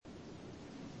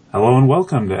Hello and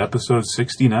welcome to episode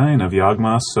 69 of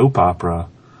Yawgmoth Soap Opera.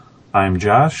 I'm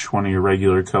Josh, one of your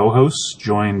regular co-hosts,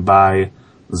 joined by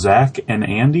Zach and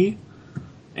Andy,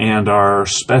 and our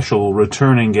special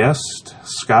returning guest,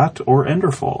 Scott or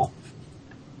Enderfall.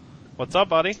 What's up,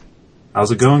 buddy?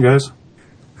 How's it going, guys?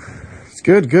 It's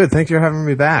good. Thank you for having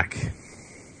me back.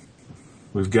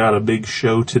 We've got a big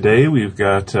show today. We've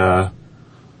got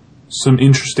some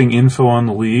interesting info on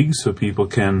the league so people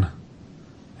can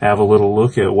have a little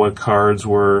look at what cards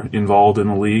were involved in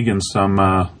the league and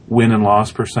some win and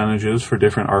loss percentages for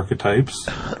different archetypes.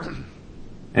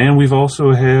 And we've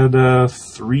also had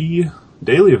 3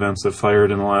 daily events that fired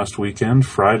in the last weekend,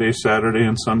 Friday, Saturday,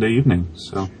 and Sunday evening.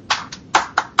 So,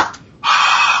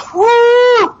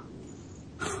 Woo!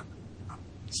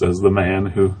 says the man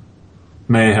who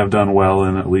may have done well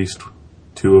in at least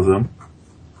 2 of them.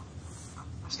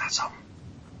 Isn't that something?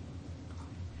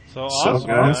 So awesome,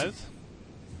 guys.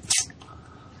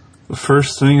 The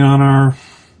first thing on our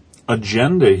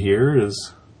agenda here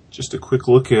is just a quick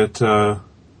look at a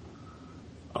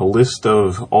list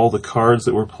of all the cards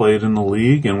that were played in the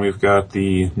league, and we've got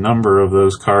the number of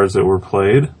those cards that were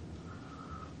played.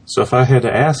 So if I had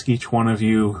to ask each one of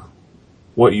you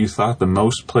what you thought the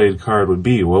most played card would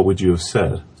be, what would you have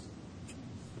said?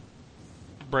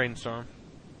 Brainstorm.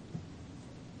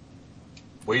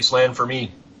 Wasteland for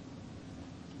me.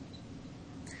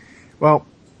 Well,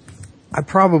 I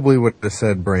probably would have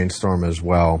said Brainstorm as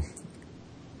well.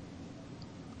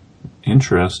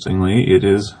 Interestingly, it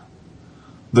is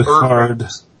the card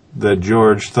that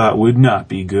George thought would not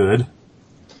be good.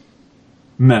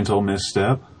 Mental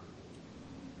Misstep.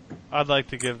 I'd like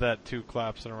to give that 2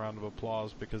 claps and a round of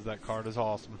applause because that card is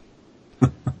awesome.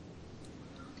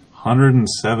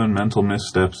 107 mental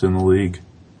missteps in the league.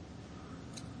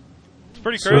 It's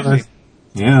pretty crazy.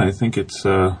 I think it's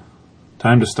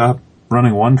time to stop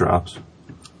running 1-drops.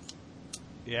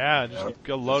 Yeah, just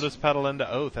go Lotus Petal into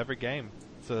Oath every game.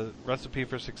 It's a recipe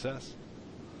for success.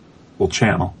 We'll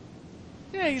channel.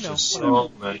 Yeah, you know. Just so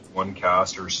many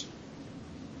 1-casters.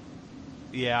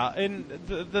 Yeah, and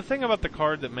the thing about the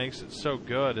card that makes it so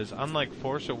good is, unlike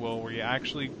Force of Will, where you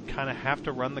actually kind of have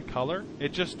to run the color,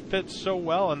 it just fits so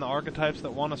well in the archetypes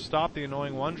that want to stop the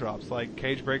annoying 1-drops, like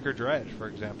Cagebreaker Dredge, for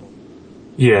example.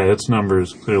 Yeah, its number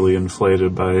is clearly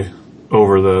inflated by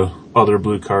over the other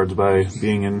blue cards by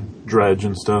being in Dredge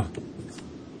and stuff.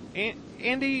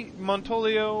 Andy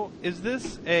Montolio, is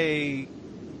this a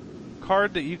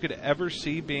card that you could ever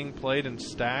see being played in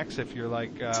stacks if you're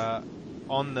like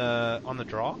on the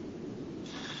draw?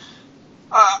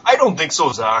 I don't think so,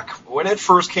 Zach. When it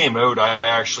first came out, I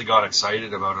actually got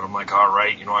excited about it. I'm like, all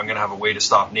right, I'm going to have a way to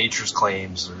stop nature's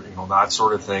claims, or that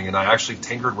sort of thing. And I actually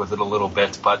tinkered with it a little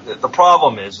bit. But the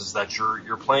problem is that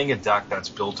you're playing a deck that's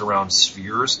built around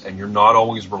spheres, and you're not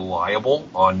always reliable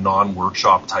on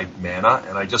non-workshop type mana.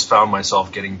 And I just found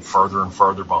myself getting farther and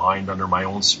farther behind under my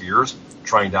own spheres,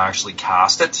 trying to actually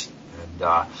cast it.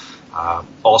 And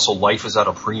also, life is at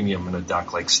a premium in a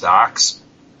deck like Stacks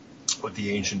with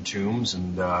the Ancient Tombs,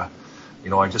 and I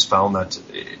just found that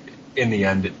in the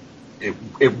end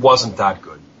it wasn't that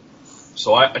good.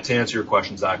 So to answer your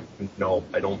question, Zach, no,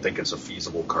 I don't think it's a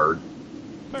feasible card.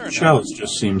 Chalice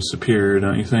just seems superior,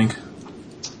 don't you think?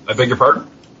 I beg your pardon?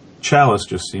 Chalice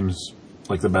just seems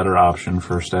like the better option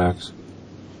for stacks.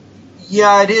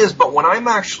 Yeah, it is, but when I'm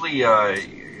actually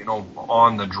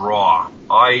on the draw,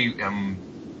 I am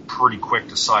pretty quick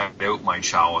to side out my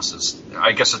chalices.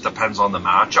 I guess it depends on the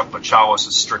matchup, but chalice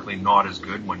is strictly not as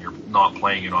good when you're not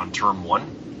playing it on turn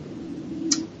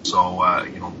 1. So,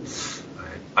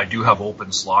 I do have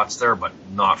open slots there, but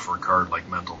not for a card like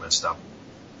Mental Misstep.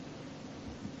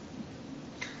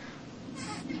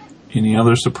 Any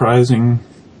other surprising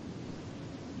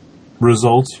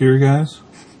results here, guys?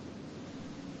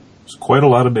 There's quite a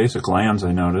lot of basic lands,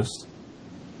 I noticed.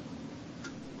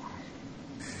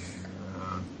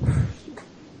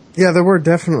 Yeah, there were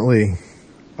definitely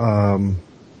a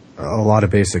lot of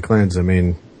basic lands. I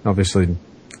mean, obviously,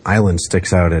 Island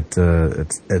sticks out at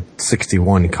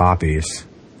 61 copies.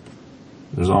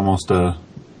 There's almost a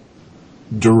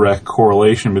direct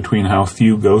correlation between how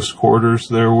few Ghost Quarters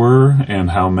there were and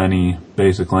how many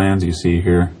basic lands you see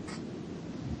here.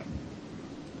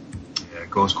 Yeah,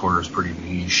 Ghost Quarter is pretty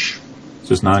niche. It's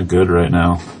just not good right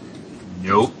now.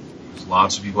 Nope.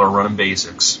 Lots of people are running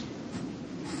basics.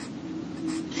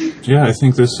 Yeah, I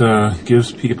think this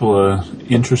gives people an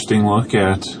interesting look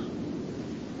at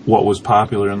what was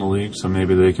popular in the league, so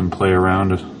maybe they can play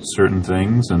around certain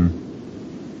things and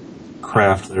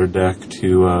craft their deck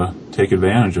to take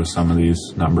advantage of some of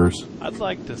these numbers. I'd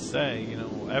like to say,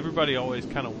 everybody always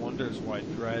kind of wonders why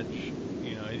Dredge,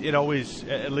 it always,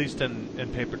 at least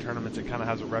in paper tournaments, it kind of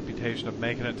has a reputation of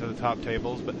making it to the top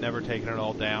tables, but never taking it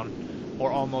all down,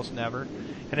 or almost never.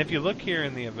 And if you look here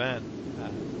in the event,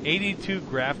 82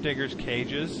 Grafdigger's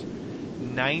cages,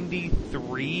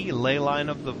 93 Leyline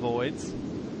of the Voids.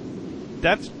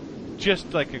 That's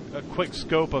just like a quick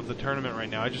scope of the tournament right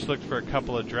now. I just looked for a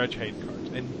couple of Dredge Hate cards,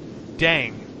 and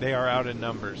dang, they are out in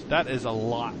numbers. That is a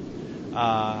lot.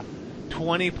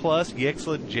 20 plus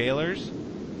Yixlid Jailers.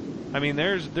 I mean,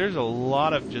 there's a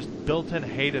lot of just built-in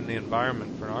hate in the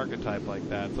environment for an archetype like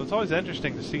that. So it's always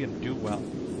interesting to see him do well.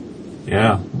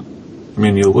 Yeah. I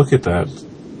mean, you look at that,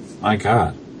 my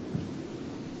God.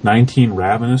 19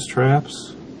 Ravenous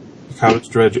Traps? How does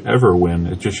Dredge ever win?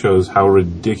 It just shows how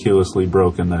ridiculously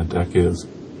broken that deck is.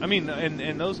 I mean,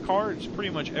 and those cards,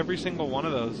 pretty much every single one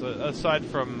of those, aside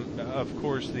from, of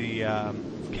course, the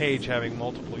Cage having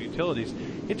multiple utilities,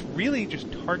 it's really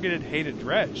just targeted hated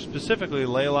Dredge. Specifically,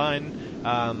 Leyline,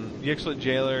 Yixlid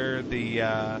Jailer, the,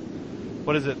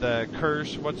 what is it, the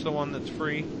Curse, what's the one that's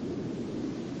free?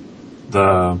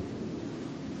 The...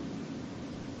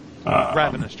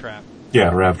 Ravenous Trap.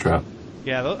 Yeah, Rav Trap.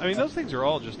 Yeah, I mean, those things are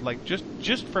all just like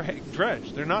just for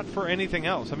Dredge. They're not for anything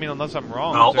else. I mean, unless I'm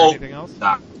wrong. Is there anything else?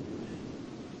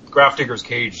 Grafdigger's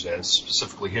Cage then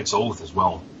specifically hits Oath as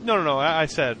well. No. I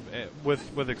said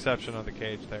with exception of the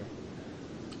Cage there.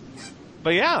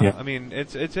 But yeah, I mean,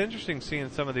 it's interesting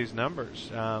seeing some of these numbers.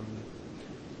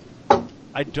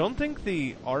 I don't think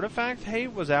the artifact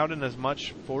hate was out in as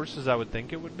much force as I would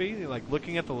think it would be. Like,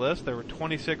 looking at the list, there were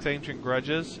 26 Ancient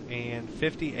Grudges and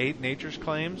 58 Nature's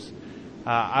Claims.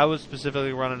 I was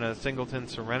specifically running a Singleton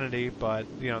Serenity, but,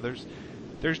 you know,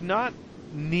 there's not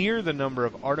near the number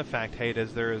of artifact hate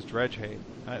as there is Dredge hate.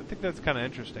 I think that's kind of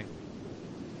interesting.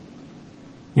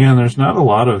 Yeah, and there's not a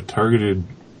lot of targeted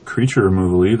creature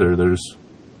removal either.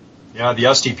 Yeah, the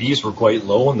STPs were quite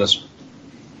low in this.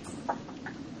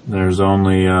 There's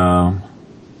only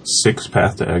 6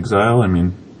 Path to Exile. I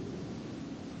mean,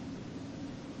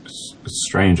 it's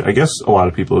strange. I guess a lot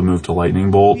of people have moved to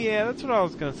Lightning Bolt. Yeah, that's what I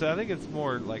was going to say. I think it's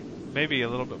more like maybe a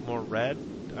little bit more red,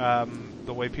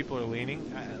 the way people are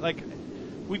leaning. Like,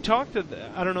 we talked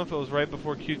I don't know if it was right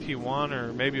before QT1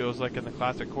 or maybe it was like in the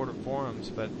Classic Quarter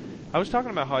forums, but I was talking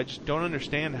about how I just don't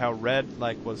understand how red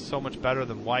was so much better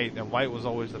than white, and white was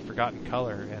always the forgotten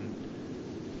color. And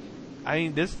I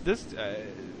mean, this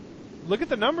look at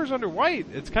the numbers under white.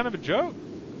 It's kind of a joke.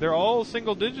 They're all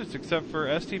single digits except for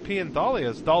STP and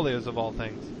Thalia's of all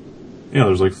things. Yeah,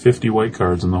 there's like 50 white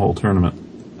cards in the whole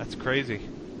tournament. That's crazy.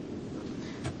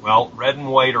 Well, red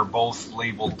and white are both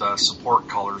labeled support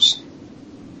colors.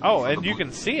 Oh, and you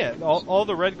can see it. All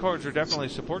the red cards are definitely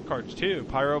support cards, too.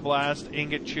 Pyroblast,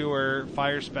 Ingot Chewer,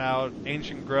 Fire Spout,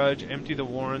 Ancient Grudge, Empty the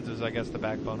Warrens is, I guess, the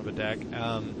backbone of a deck.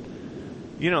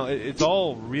 You know, it's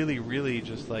all really, really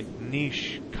just like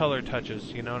niche color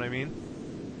touches, you know what I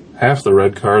mean? Half the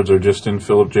red cards are just in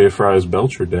Philip J. Fry's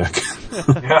Belcher deck.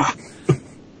 Yeah.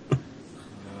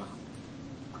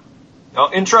 Well,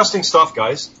 interesting stuff,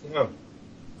 guys. Yeah.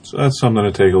 So that's something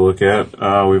to take a look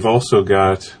at. We've also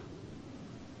got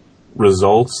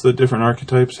results that different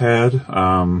archetypes had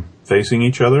facing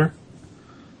each other.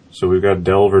 So we've got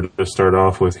Delver to start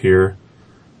off with here.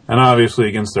 And obviously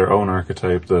against their own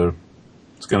archetype,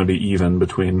 it's going to be even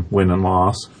between win and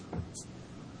loss.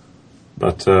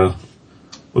 But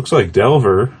looks like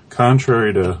Delver,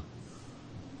 contrary to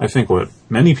I think what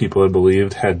many people had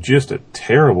believed, had just a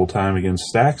terrible time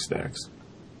against Stax decks.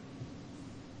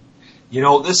 You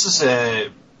know, this is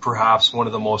perhaps one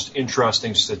of the most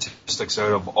interesting statistics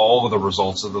out of all of the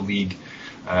results of the league,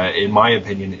 in my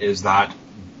opinion, is that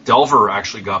Delver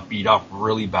actually got beat up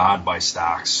really bad by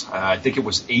Stax. I think it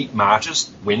was 8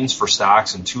 matches, wins for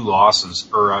Stax, and 2 losses,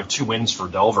 or 2 wins for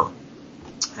Delver.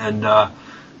 And,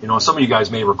 you know, some of you guys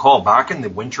may recall back in the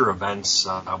winter events,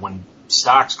 when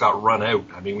Stax got run out,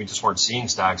 I mean, we just weren't seeing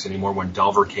Stax anymore when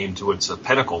Delver came to its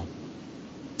pinnacle.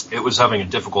 It was having a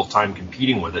difficult time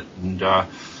competing with it. And,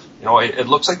 you know, it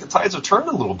looks like the tides have turned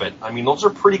a little bit. I mean, those are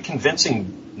pretty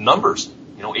convincing numbers.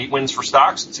 You know, 8 wins for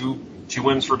Stax, 2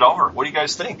 wins for Delver. What do you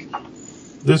guys think?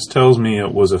 This tells me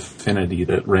it was Affinity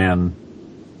that ran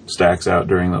Stax out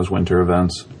during those winter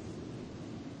events.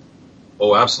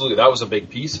 Oh, absolutely. That was a big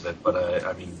piece of it. But,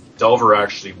 I mean, Delver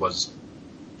actually was...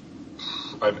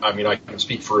 I mean, I can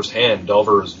speak firsthand.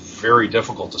 Delver is very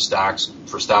difficult for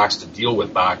Stax to deal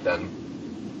with back then.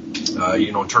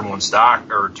 You know, turn 1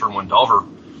 Stack or turn 1 Delver,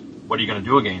 what are you going to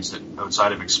do against it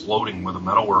outside of exploding with a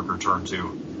Metalworker turn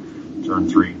 2, turn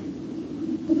 3?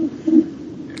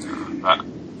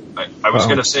 I was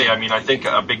going to say, I mean, I think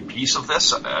a big piece of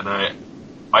this, and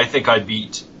I think I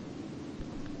beat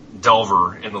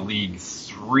Delver in the league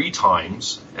 3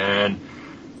 times, and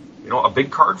a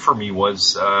big card for me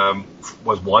was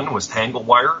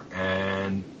Tanglewire,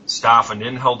 and Staff and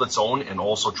In held its own, and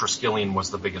also Triskelion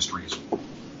was the biggest reason.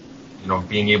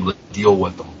 Being able to deal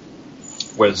with them.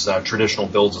 Was traditional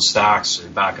builds of stacks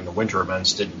back in the winter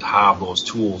events didn't have those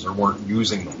tools or weren't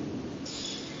using them.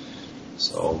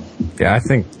 So yeah, I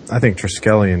think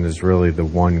Triskelion is really the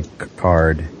one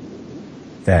card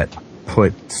that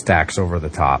put stacks over the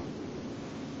top.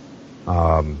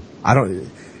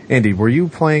 Andy, were you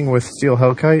playing with Steel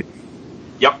Hellkite?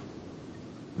 Yep.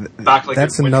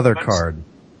 That's another card.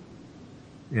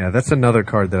 Yeah, that's another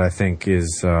card that I think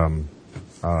is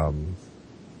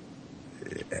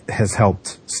has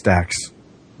helped stacks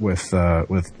with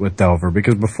Delver,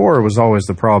 because before it was always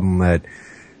the problem that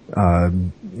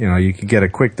you could get a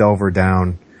quick Delver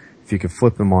down. If you could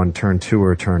flip them on turn 2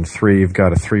 or turn 3, you've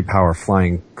got a 3-power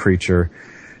flying creature,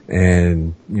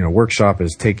 and Workshop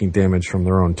is taking damage from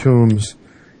their own tombs,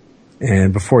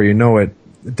 and before you know it,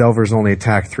 Delver's only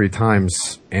attacked 3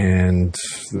 times, and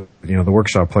the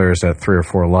Workshop player is at 3 or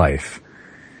 4 life.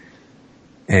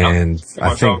 And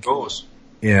I think,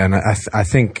 yeah, and I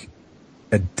think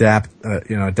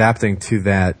adapting to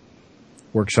that,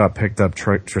 Workshop picked up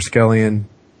Triskelion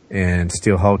and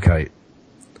Steel Hellkite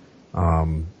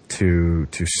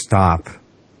to stop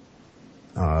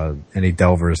any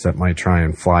Delvers that might try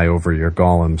and fly over your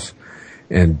golems,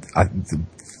 and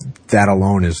that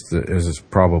alone is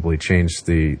probably changed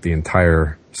the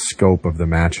entire scope of the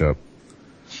matchup.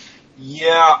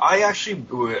 Yeah,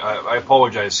 I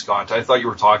apologize, Scott. I thought you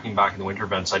were talking back in the winter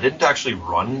events. I didn't actually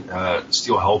run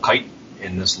Steel Hellkite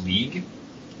in this league.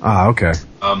 Ah, okay.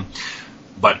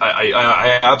 But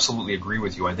I absolutely agree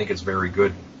with you. I think it's very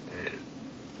good.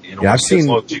 I've seen, as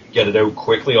long as you can get it out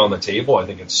quickly on the table, I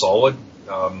think it's solid.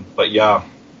 But yeah,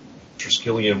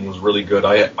 Triskelion was really good.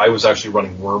 I was actually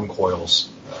running Worm Coils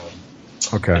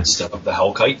instead of the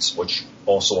Hellkites, which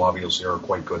also obviously are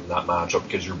quite good in that matchup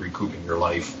because you're recouping your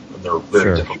life, and they're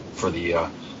very difficult for the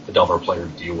Delver player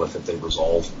to deal with if they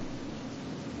resolve.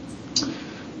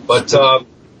 But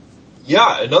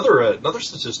another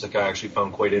statistic I actually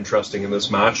found quite interesting in this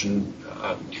match, and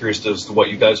I'm curious as to what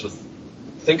you guys would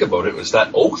think about it, was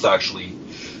that Oath actually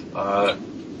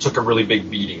took a really big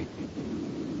beating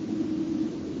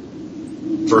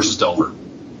versus Delver.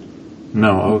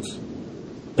 No, Oath.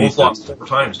 Both lost 4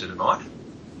 times, did it not?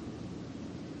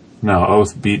 No,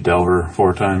 Oath beat Delver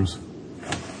 4 times.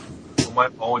 Oh, my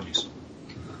apologies.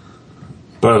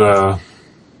 But,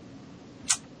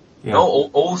 yeah. No,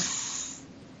 Oath...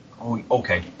 Oh,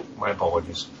 okay. My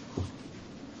apologies.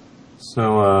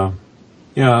 So,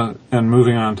 and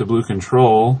moving on to Blue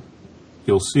Control,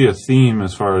 you'll see a theme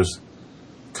as far as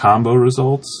combo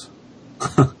results.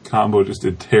 Combo just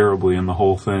did terribly in the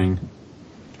whole thing.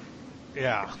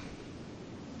 Yeah.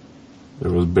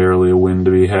 There was barely a win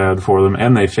to be had for them,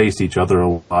 and they faced each other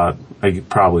a lot,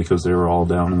 probably because they were all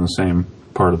down in the same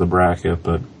part of the bracket,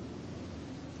 but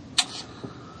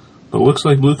it looks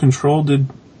like Blue Control did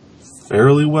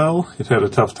fairly well. It had a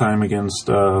tough time against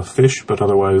Fish, but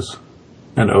otherwise,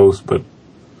 and Oath, but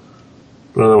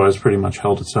otherwise pretty much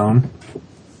held its own.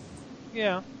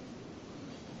 Yeah.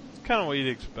 It's kind of what you'd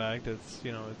expect. It's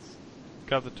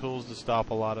got the tools to stop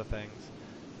a lot of things.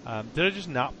 Did it just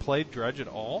not play Dredge at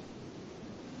all?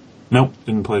 Nope,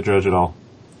 didn't play Dredge at all.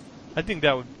 I think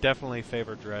that would definitely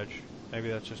favor Dredge. Maybe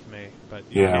that's just me, but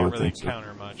you can't really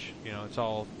counter much. It's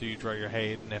all, do you draw your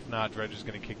hate, and if not, Dredge is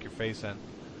going to kick your face in.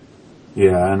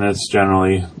 Yeah, and it's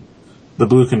generally... The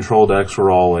Blue Control decks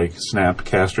were all, snapped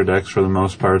caster decks for the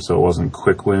most part, so it wasn't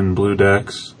quick win blue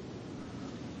decks.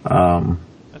 That's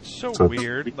so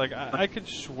weird. I could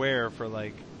swear for,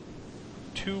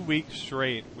 2 weeks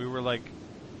straight, we were,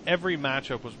 every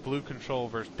matchup was Blue Control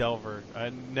versus Delver.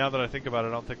 And now that I think about it,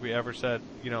 I don't think we ever said,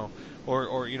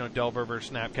 or Delver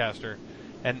versus Snapcaster.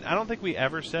 And I don't think we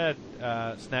ever said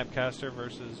Snapcaster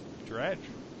versus Dredge,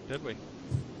 did we?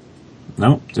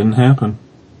 Nope, didn't happen.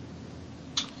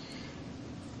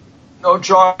 No,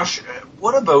 Josh,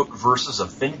 what about versus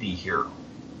Affinity here?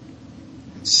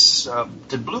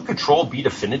 Did Blue Control beat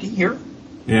Affinity here?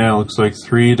 Yeah, it looks like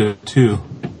 3-2.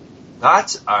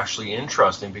 That's actually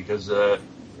interesting because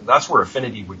that's where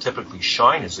Affinity would typically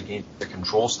shine, is against the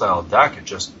control style deck. It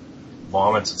just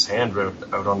vomits its hand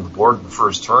out on the board in the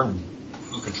first turn.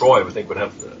 Blue Control, I would think, would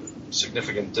have a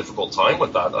significant difficult time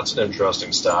with that. That's an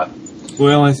interesting stat.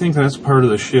 Well, I think that's part of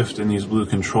the shift in these Blue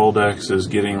Control decks is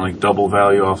getting double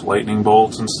value off lightning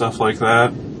bolts and stuff like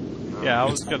that. Yeah, I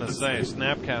was going to say,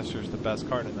 Snapcaster is the best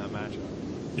card in that matchup.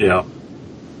 Yeah.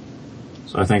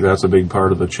 So I think that's a big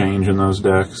part of the change in those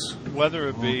decks. Whether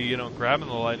it be, grabbing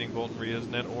the lightning bolt and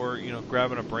reusing it, or,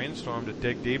 grabbing a brainstorm to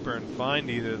dig deeper and find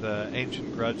either the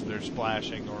ancient grudge they're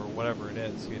splashing or whatever it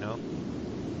is,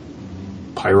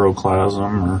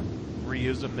 Pyroclasm or...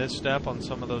 Reuse a misstep on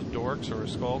some of those dorks or a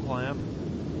skull clamp.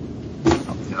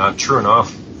 Yeah, true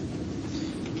enough.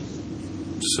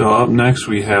 So up next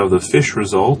we have the fish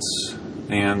results,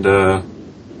 and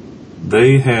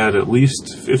they had at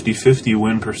least 50-50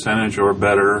 win percentage or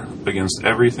better against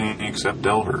everything except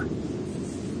Delver.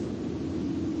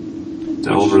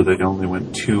 Delver, they only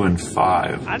went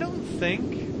 2-5. I don't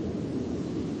think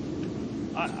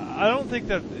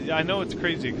that. I know it's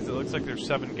crazy because it looks like there's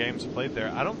 7 games played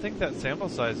there. I don't think that sample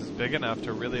size is big enough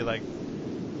to really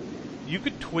You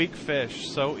could tweak fish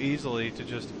so easily to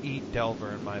just eat Delver,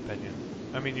 in my opinion.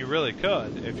 I mean, you really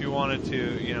could if you wanted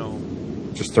to.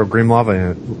 Just throw Green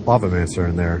Lavamancer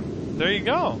in there. There you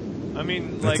go. I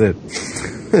mean, that's it.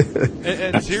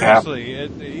 and seriously,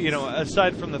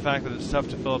 aside from the fact that it's tough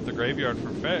to fill up the graveyard for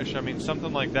fish, I mean,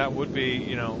 something like that would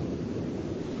be,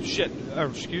 shit. Or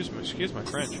excuse my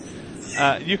French.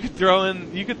 You could throw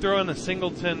in a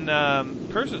singleton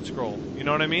Cursed Scroll. You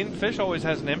know what I mean? Fish always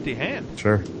has an empty hand.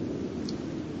 Sure.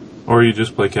 Or you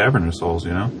just play Cavernous Souls,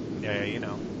 Yeah,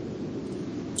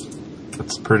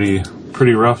 That's pretty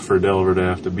rough for Delver to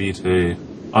have to beat a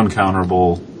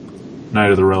uncounterable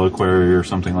Knight of the Reliquary or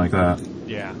something like that.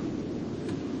 Yeah.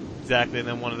 Exactly, and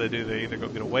then what do? They either go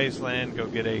get a Wasteland, go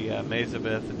get a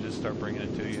Mazabith, and just start bringing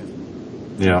it to you.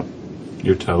 Yeah.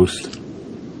 You're toast.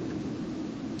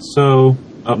 So,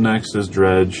 up next is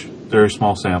Dredge. Very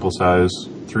small sample size.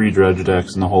 3 Dredge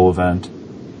decks in the whole event.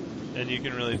 And you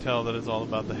can really tell that it's all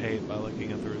about the hate by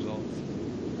looking at the results.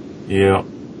 Yeah.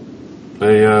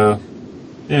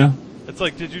 Yeah. It's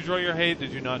like, did you draw your hate?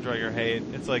 Did you not draw your hate?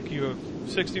 It's like you have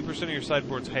 60% of your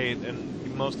sideboard's hate,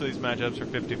 and most of these matchups are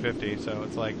 50-50, so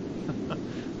it's like,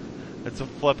 it's a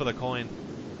flip of the coin.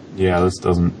 Yeah, this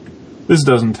doesn't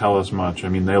tell us much. I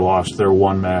mean, they lost their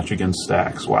one match against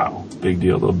Stax. Wow, big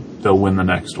deal. They'll win the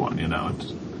next one. It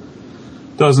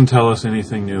doesn't tell us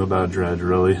anything new about Dredge,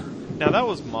 really. Now that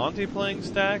was Monty playing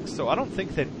Stax, so I don't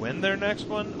think they'd win their next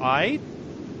one.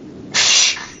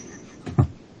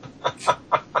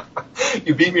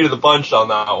 You beat me to the punch on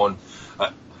that one.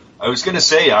 I was going to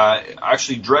say,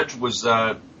 actually, Dredge was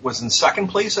in second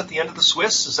place at the end of the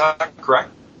Swiss. Is that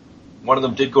correct? One of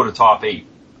them did go to top 8.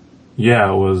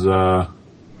 Yeah, it was...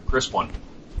 Chris won.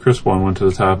 Chris went to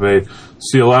the top 8.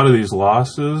 See, a lot of these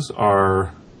losses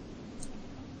are...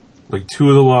 2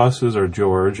 of the losses are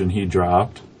George, and he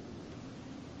dropped.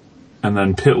 And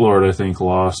then Pitlord, I think,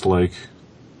 lost,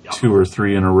 2 or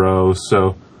 3 in a row.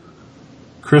 So,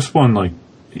 Chris won,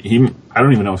 I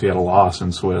don't even know if he had a loss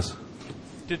in Swiss.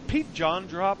 Did Pete John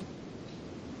drop?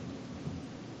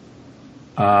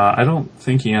 I don't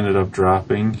think he ended up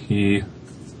dropping. He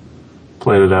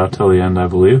played it out till the end, I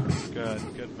believe.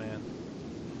 Good man.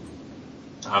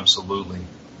 Absolutely.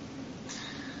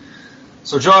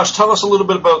 So, Josh, tell us a little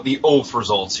bit about the Oath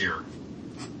results here.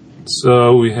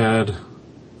 So, we had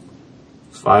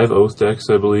 5 Oath decks,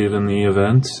 I believe, in the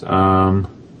event.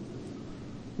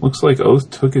 Looks like Oath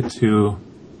took it to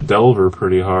Delver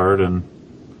pretty hard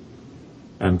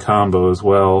and Combo as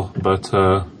well, but...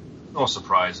 no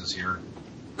surprises here.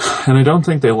 And I don't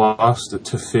think they lost it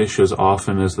to Fish as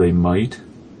often as they might.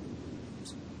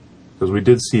 Because we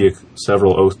did see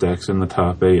several Oath decks in the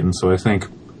top 8, and so I think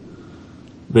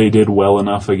they did well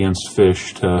enough against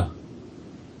Fish to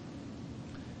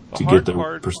get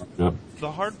the percentage up.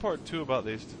 The hard part, too, about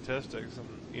these statistics, and,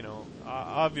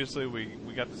 obviously we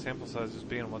got the sample sizes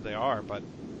being what they are, but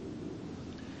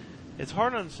it's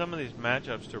hard on some of these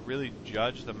matchups to really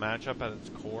judge the matchup at its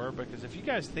core, because if you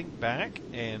guys think back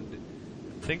and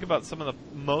think about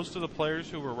most of the players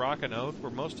who were rocking Oath were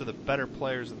most of the better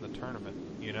players in the tournament,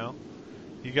 You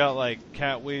got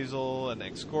Catweasel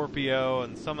and Scorpio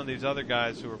and some of these other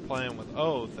guys who were playing with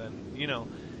Oath, and,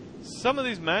 some of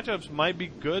these matchups might be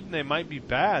good and they might be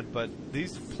bad, but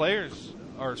these players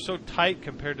are so tight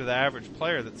compared to the average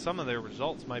player that some of their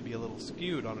results might be a little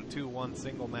skewed on a 2-1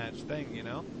 single match thing,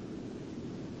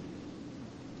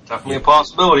 Definitely a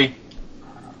possibility.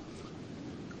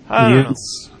 I don't know.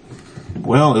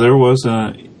 Well, there was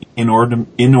an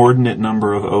inordinate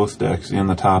number of Oath decks in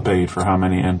the top 8 for how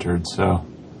many entered, so...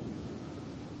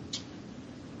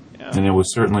 Yeah. And it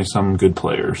was certainly some good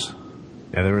players.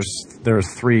 Yeah, there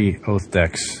was 3 Oath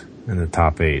decks in the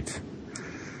top 8.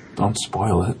 Don't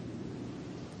spoil it.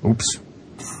 Oops.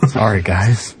 Sorry,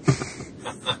 guys.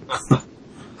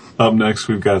 Up next,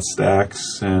 we've got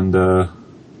Stax, and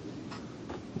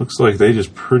looks like they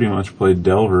just pretty much played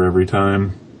Delver every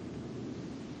time,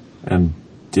 and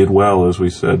did well, as we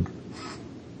said.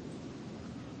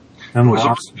 And Who was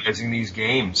lost. organizing these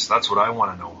games? That's what I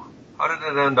want to know. How did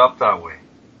it end up that way?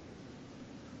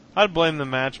 I'd blame the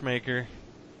matchmaker.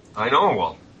 I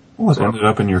know. Well, it ended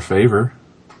up in your favor.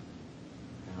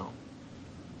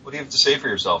 What do you have to say for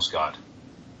yourself, Scott?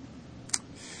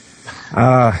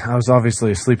 I was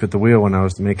obviously asleep at the wheel when I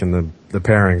was making the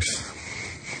pairings.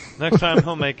 Next time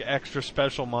he'll make extra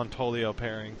special Montolio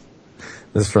pairings.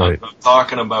 That's right. I'm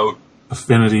talking about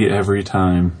Affinity every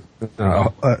time.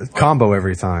 Combo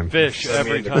every time. Fish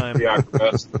every time. the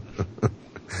acrobats.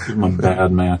 Give them a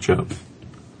bad matchup.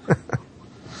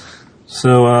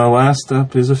 So last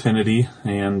up is Affinity,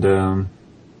 and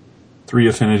 3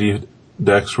 Affinity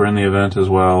decks were in the event as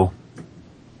well.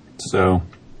 So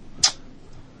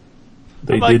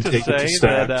they I'd like did to take it to say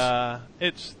stacks. that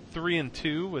it's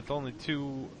 3-2 with only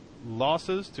 2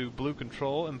 losses to Blue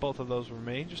Control, and both of those were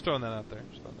me. Just throwing that out there.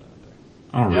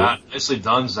 All right. Yeah, nicely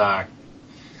done, Zach.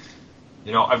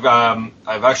 I've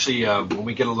actually when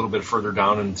we get a little bit further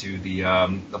down into the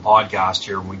podcast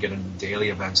here, when we get into daily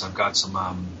events, I've got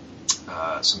some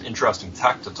interesting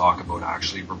tech to talk about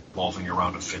actually revolving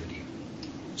around Affinity.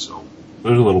 So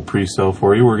There's a little pre-sale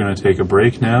for you. We're going to take a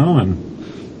break now,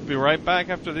 and Be right back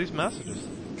after these messages.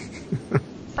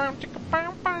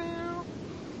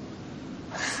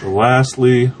 so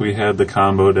lastly, we had the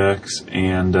combo decks,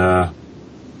 and Oh,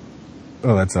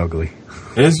 that's ugly.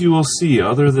 as you will see,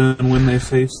 other than when they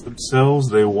faced themselves,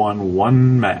 they won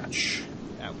 1 match.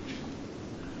 Ouch.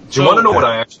 do you want to know what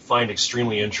I actually find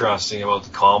extremely interesting about the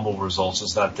combo results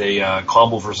is that they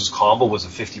combo versus combo was a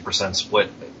 50% split.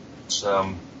 It's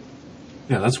Yeah,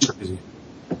 that's crazy.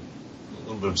 a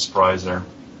little bit of surprise there.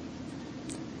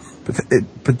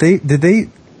 But did they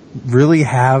really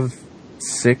have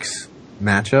 6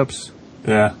 matchups?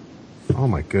 Yeah. Oh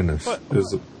my goodness. What?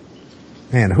 Is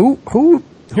Man, who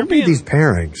made being- these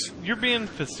pairings? You're being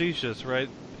facetious, right,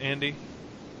 Andy?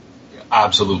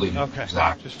 Absolutely. Okay.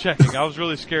 Zach. Just checking. I was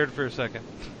really scared for a second.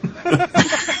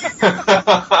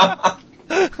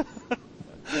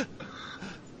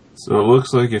 So it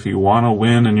looks like if you want to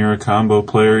win and you're a combo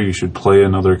player, you should play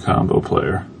another combo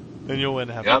player. And you'll win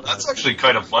half Yeah, the that's time. actually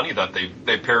kind of funny that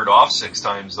they paired off 6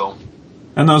 times though.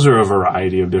 And those are a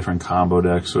variety of different combo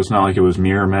decks, so it's not like it was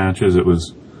mirror matches. It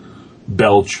was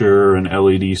Belcher and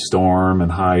LED Storm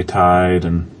and High Tide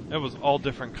and... It was all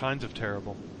different kinds of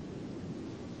terrible.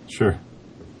 Sure.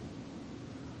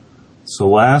 So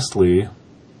lastly,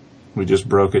 we just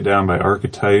broke it down by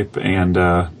archetype and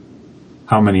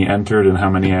how many entered and how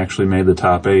many actually made the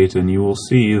top 8, and you will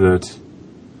see that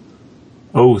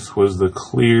Oath was the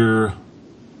clear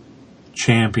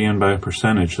champion by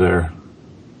percentage there.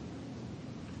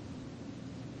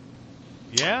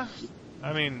 Yeah?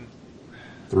 I mean,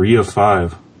 3 of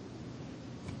 5.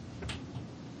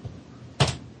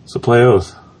 So play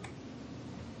Oath.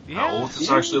 yeah. Oath is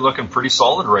actually looking pretty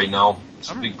solid right now.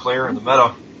 It's a big player in the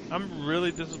meta. I'm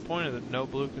really disappointed that no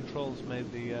Blue Controls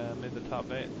made the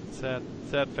top 8.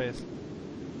 Sad face.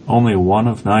 Only 1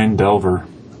 of 9 Delver.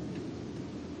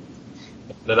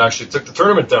 That actually took the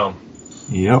tournament down.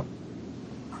 Yep.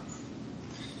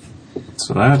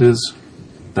 So that is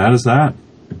that.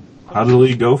 How did the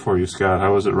league go for you, Scott?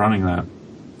 How was it running that?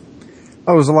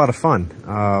 Oh, it was a lot of fun.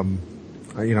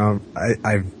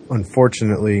 I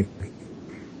unfortunately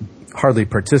hardly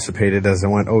participated as I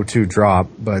went 0-2 drop,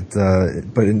 but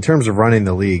in terms of running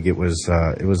the league, it was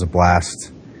a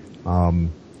blast.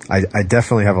 I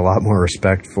definitely have a lot more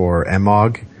respect for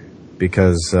MOG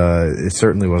because it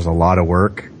certainly was a lot of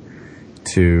work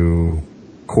to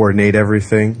coordinate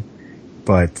everything.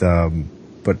 But I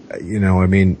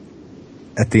mean,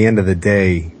 at the end of the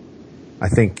day, I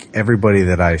think everybody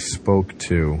that I spoke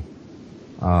to,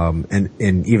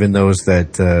 and even those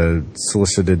that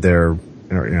solicited their,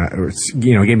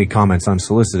 gave me comments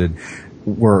unsolicited,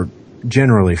 were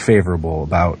generally favorable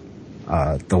about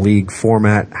the league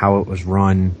format, how it was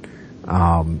run,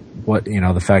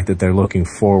 the fact that they're looking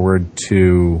forward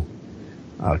to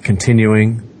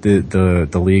continuing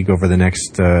the league over the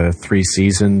next 3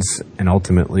 seasons, and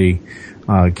ultimately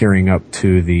gearing up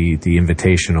to the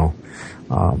Invitational.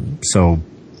 So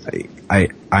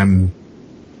I'm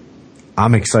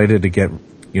excited to get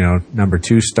number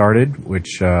 2 started,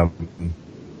 which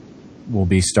will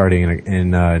be starting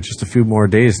in just a few more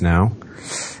days now.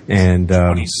 And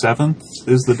 27th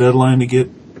is the deadline to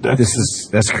get decks?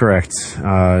 That's correct.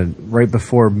 Right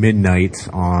before midnight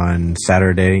on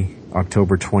Saturday,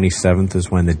 October 27th is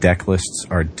when the deck lists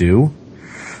are due.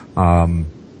 And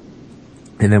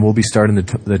then we'll be starting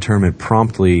the tournament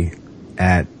promptly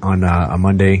on a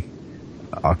Monday,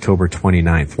 October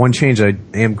 29th. One change I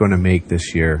am going to make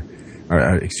this year,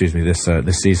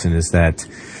 this season is that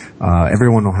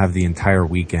everyone will have the entire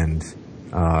weekend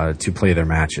to play their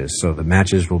matches. So the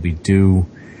matches will be due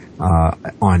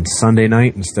on Sunday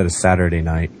night instead of Saturday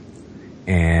night,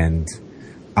 and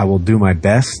I will do my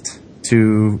best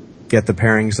to get the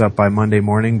pairings up by Monday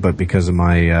morning, but because of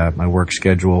my my work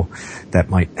schedule, that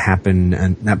might happen,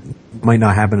 and that might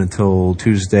not happen until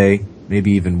Tuesday,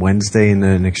 maybe even Wednesday in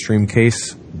an extreme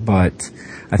case. But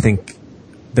I think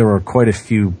there were quite a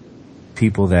few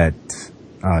people that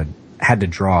had to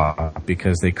draw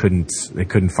because they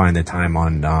couldn't find the time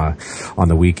on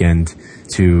the weekend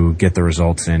to get the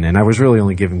results in, and I was really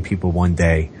only giving people one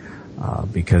day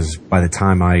because by the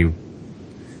time I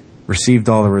received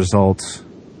all the results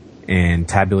and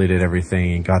tabulated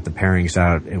everything and got the pairings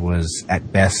out, it was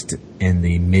at best in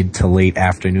the mid to late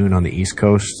afternoon on the East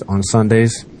Coast on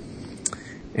Sundays.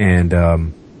 And, I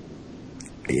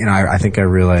think I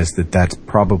realized that that's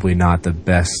probably not the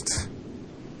best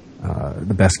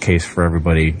case for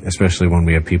everybody, especially when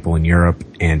we have people in Europe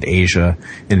and Asia,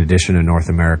 in addition to North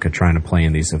America, trying to play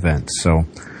in these events. So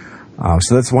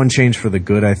that's one change for the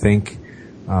good, I think.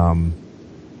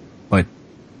 But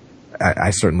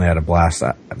I certainly had a blast.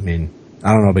 I mean,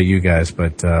 I don't know about you guys,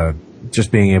 but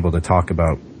just being able to talk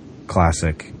about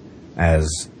Classic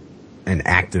as an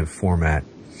active format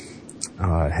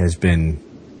has been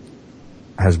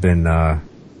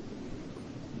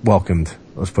welcomed.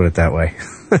 Let's put it that way.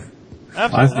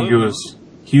 I think it was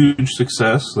huge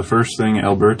success. The first thing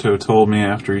Alberto told me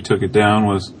after he took it down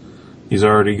was he's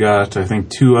already got, I think,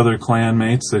 2 other clan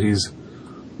mates that he's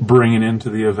bringing into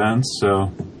the events,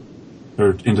 or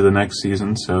into the next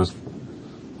season. So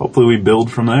hopefully we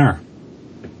build from there.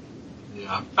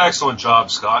 Yeah, excellent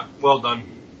job, Scott. Well done.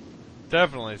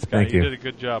 Definitely, Scott. Thank you. Did a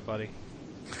good job, buddy.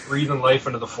 Breathing life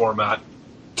into the format.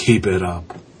 Keep it up.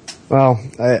 Well,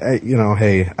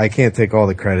 I can't take all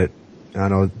the credit. I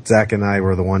know Zach and I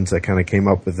were the ones that kind of came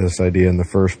up with this idea in the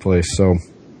first place, so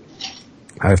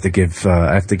I have to give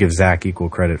Zach equal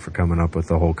credit for coming up with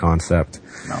the whole concept.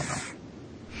 No.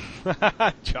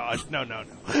 Josh, no.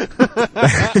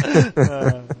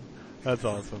 That's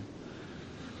awesome.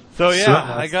 So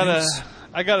yeah,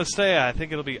 I gotta say, I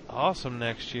think it'll be awesome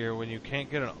next year when you can't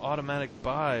get an automatic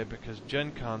buy because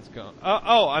Gen Con's gone.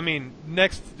 Having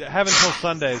till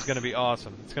Sunday is gonna be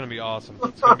awesome. It's gonna be awesome.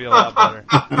 It's gonna be a lot better.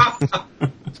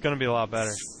 It's gonna be a lot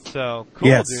better. So cool,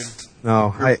 yes. dude.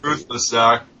 No, Ruthless,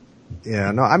 Zach. Yeah,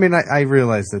 no, I mean, I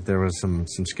realized that there was some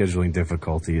scheduling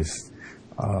difficulties.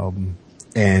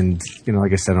 And,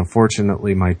 like I said,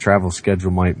 unfortunately, my travel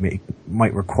schedule might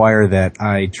require that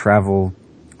I travel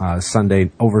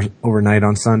overnight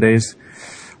on Sundays.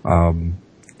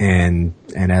 And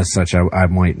as such, I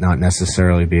might not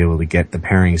necessarily be able to get the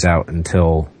pairings out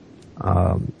until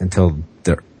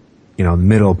the,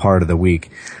 middle part of the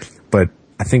week. But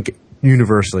I think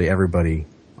universally everybody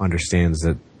understands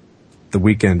that the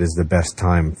weekend is the best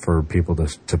time for people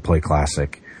to play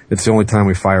Classic. It's the only time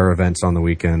we fire events on the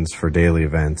weekends for daily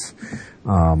events.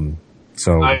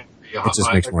 So it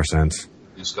just makes more sense.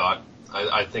 Scott,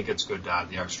 I think it's good to add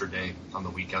the extra day on the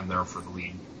weekend there for the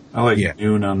league. I like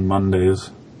noon on Mondays.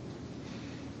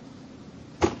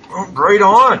 Oh, right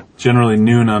on. Generally,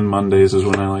 noon on Mondays is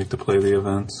when I like to play the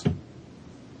events.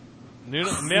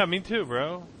 Yeah, me too,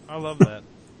 bro. I love that.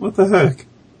 What the heck?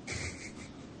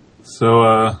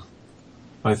 So,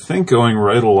 I think going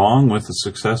right along with the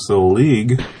success of the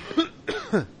league,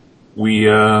 we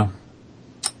had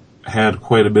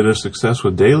quite a bit of success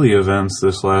with daily events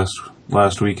this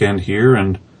last weekend here,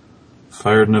 and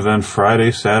fired an event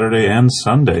Friday, Saturday, and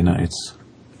Sunday nights.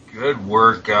 Good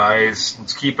work, guys.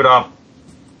 Let's keep it up.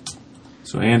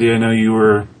 So, Andy, I know you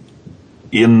were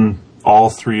in all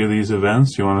 3 of these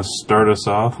events. You want to start us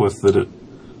off with the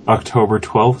October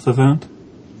 12th event?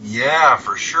 Yeah,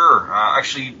 for sure.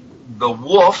 Actually, the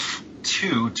Wolf,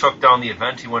 2, took down the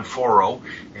event. He went 4-0,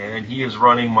 and he is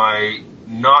running my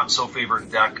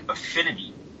not-so-favorite deck,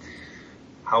 Affinity.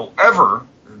 However,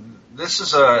 this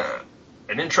is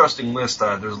an interesting list.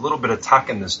 There's a little bit of tech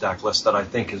in this deck list that I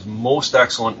think is most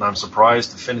excellent, and I'm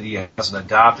surprised Affinity hasn't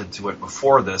adapted to it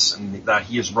before this, and that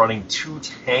he is running 2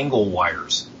 Tangle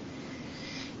Wires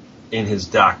in his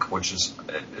deck, which is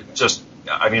just...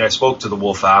 I mean, I spoke to the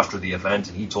Wolf after the event,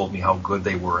 and he told me how good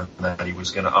they were and that he was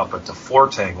going to up it to 4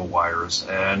 Tangle Wires.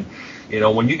 And,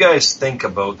 when you guys think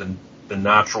about the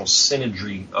natural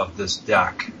synergy of this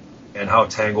deck and how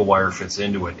Tangle Wire fits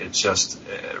into it, it's just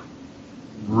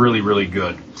really, really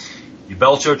good. You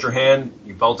belt out your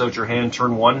hand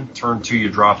turn 1, turn 2 you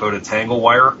drop out a Tangle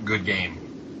Wire, good game.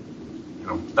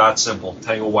 That simple.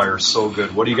 Tangle Wire is so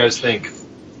good. What do you guys think?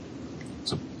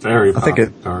 It's a very popular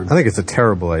card. I think it's a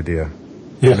terrible idea.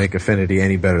 to make Affinity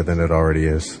any better than it already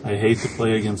is. I hate to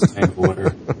play against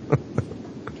Tangleware.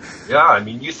 Yeah, I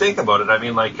mean, you think about it. I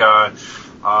mean, like,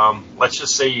 let's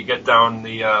just say you get down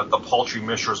the Paltry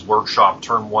Mishra's Workshop,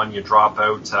 turn 1, you drop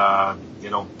out,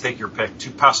 take your pick,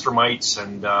 2 Pestermites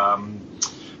and a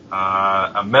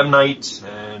Memnite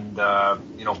and,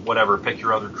 whatever, pick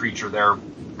your other creature there.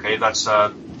 Okay, that's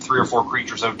 3 or 4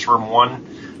 creatures out turn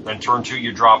 1. Then turn 2,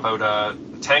 you drop out a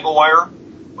Tanglewire.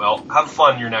 Well, have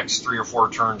fun your next 3 or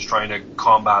 4 turns trying to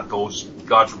combat those,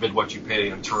 God forbid what you pay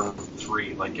in turn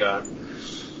 3. Like,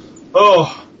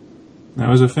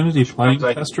 Now, is Affinity playing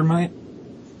Pestermite?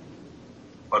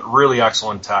 But really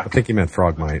excellent tech. I think he meant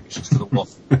Frogmite. To the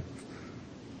wolf.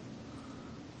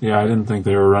 Yeah, I didn't think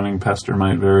they were running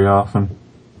Pestermite very often.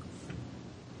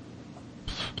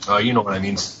 You know what I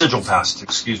mean. Signal Pest.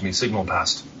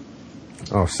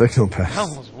 Oh, Signal Pest.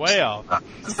 That was way off.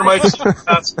 Pestermite, Signal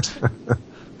Pest.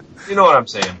 You know what I'm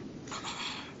saying.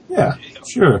 Yeah,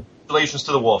 sure. Relations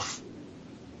to the wolf.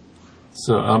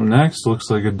 So up next looks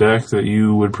like a deck that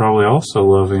you would probably also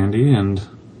love, Andy, and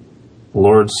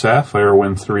Lord Sapphire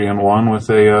went 3-1 with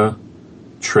a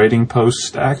Trading Post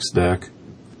Stacks deck.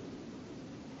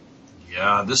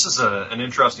 Yeah, this is an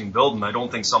interesting build, and I don't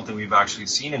think something we've actually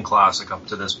seen in Classic up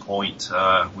to this point.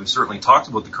 We've certainly talked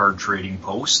about the card Trading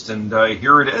Post, and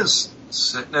here it is,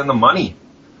 sitting in the money.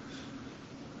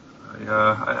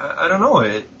 I don't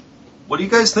know. What do you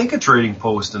guys think of Trading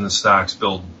Post in the Stacks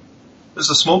build? This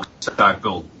is a smoke stack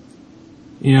build.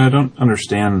 Yeah, I don't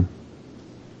understand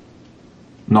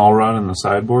Nullrod in the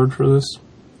sideboard for this.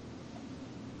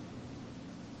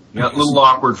 Yeah, a little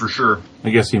awkward for sure. I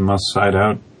guess he must side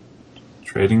out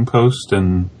Trading Post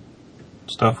and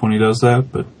stuff when he does that,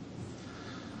 but...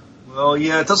 Well,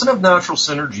 yeah, it doesn't have natural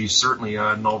synergy, certainly,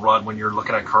 Nullrod, when you're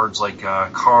looking at cards like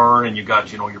Karn, and you've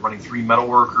got, you're running 3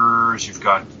 Metalworkers, you've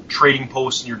got Trading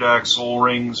Posts in your deck, Soul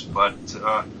Rings, but...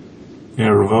 yeah,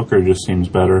 Revoker just seems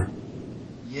better.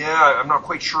 Yeah, I'm not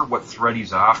quite sure what thread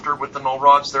he's after with the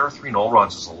Nullrods there. 3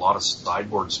 Nullrods is a lot of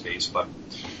sideboard space, but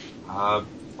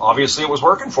obviously it was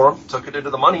working for him. Took it into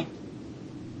the money.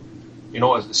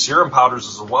 Serum Powders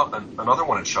is another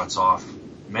one it shuts off.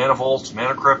 Mana Vault,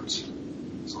 Mana Crypt.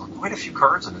 So quite a few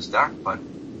cards in his deck, but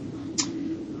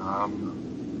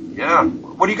yeah.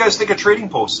 What do you guys think of Trading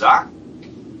Post, Zach?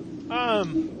 I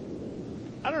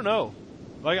don't know.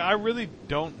 Like, I really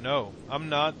don't know.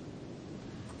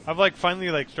 I've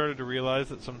finally started to realize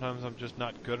that sometimes I'm just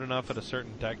not good enough at a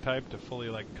certain deck type to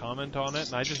fully comment on it,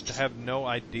 and I just have no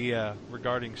idea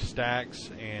regarding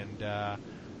stacks and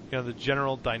the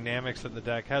general dynamics that the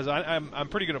deck has. I'm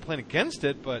pretty good at playing against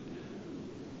it, but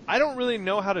I don't really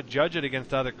know how to judge it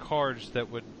against other cards that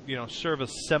would serve a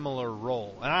similar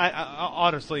role. And I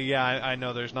honestly, I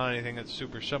know there's not anything that's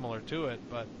super similar to it,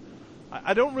 but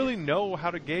I don't really know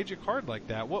how to gauge a card like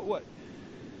that. What?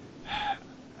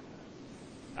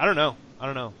 I don't know.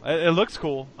 It looks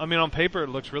cool. I mean, on paper, it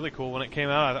looks really cool. When it came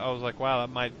out, I was like, wow,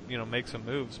 that might, make some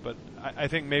moves. But I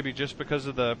think maybe just because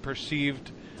of the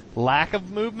perceived lack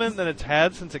of movement that it's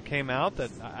had since it came out,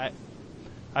 that I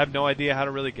have no idea how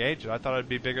to really gauge it. I thought it'd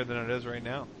be bigger than it is right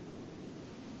now.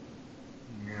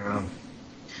 Yeah.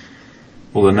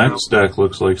 Well, the next deck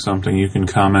looks like something you can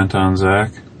comment on,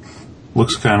 Zach.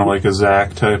 Looks kind of like a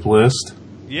Zach-type list.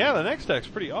 Yeah, the next deck's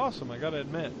pretty awesome, I gotta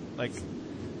admit.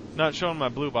 Not showing my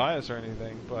blue bias or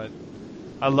anything, but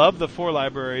I love the 4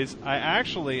 libraries. I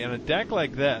actually, in a deck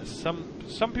like this,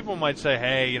 some people might say,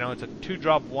 hey, it's a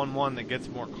 2-drop 1/1 that gets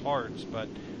more cards, but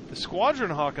the Squadron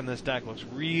Hawk in this deck looks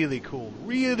really cool.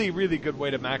 Really, really good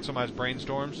way to maximize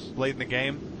brainstorms late in the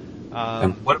game.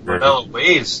 And what vanilla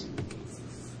ways?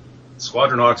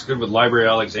 Squadron Hawk's good with Library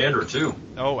Alexandra, too.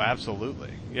 Oh,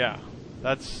 absolutely. Yeah.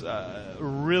 That's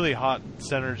really hot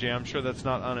synergy. I'm sure that's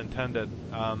not unintended.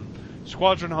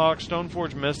 Squadron Hawk,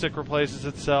 Stoneforge Mystic replaces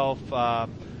itself.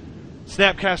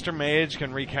 Snapcaster Mage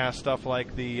can recast stuff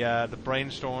like the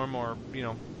Brainstorm, or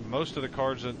most of the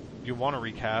cards that you want to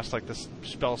recast, like the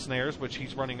Spell Snares, which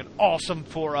he's running an awesome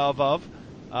 4 of.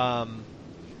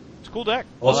 It's a cool deck.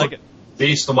 Also, I like it.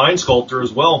 Jace the Mind Sculptor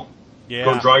as well. Yeah.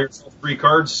 Go draw yourself 3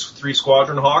 cards, 3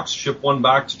 Squadron Hawks, ship 1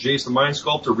 back to Jace the Mind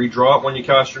Sculptor, redraw it when you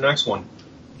cast your next one.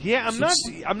 Yeah,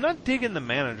 I'm not digging the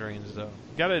mana drains though.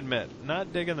 Gotta admit,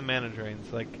 not digging the mana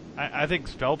drains. I think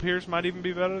Spell Pierce might even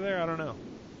be better there. I don't know.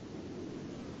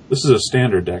 This is a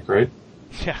standard deck, right?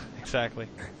 Yeah, exactly.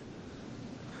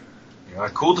 Yeah,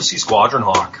 cool to see Squadron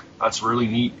Hawk. That's really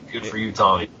neat. Good for you,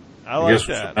 Tommy. I like guess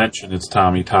we that. should mention it's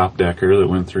Tommy Topdecker that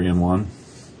went 3-1.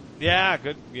 Yeah,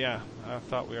 good. Yeah, I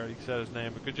thought we already said his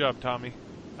name, but good job, Tommy.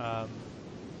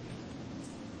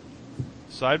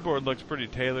 Sideboard looks pretty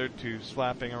tailored to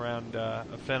slapping around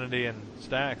Affinity and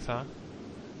Stacks, huh?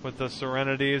 with the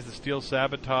Serenities, the Steel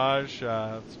Sabotage,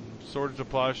 some Swords of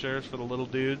Plowshares for the little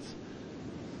dudes.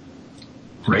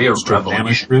 Ray of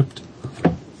Revelation. Script.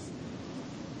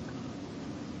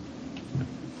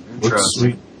 Looks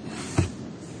Interesting. sweet.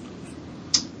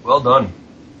 Well done.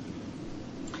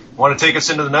 Want to take us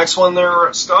into the next one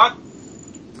there, Scott?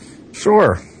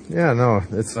 Sure. Yeah, no,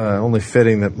 it's only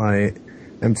fitting that my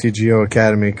MTGO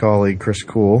Academy colleague Chris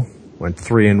Cool went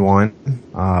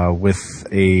 3-1 with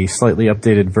a slightly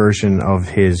updated version of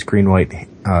his green-white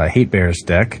Hate Bears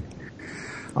deck.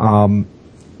 The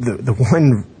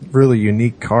one really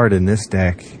unique card in this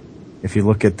deck, if you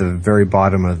look at the very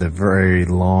bottom of the very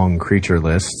long creature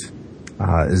list,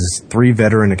 is 3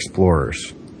 Veteran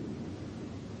Explorers.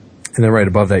 And then right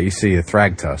above that you see a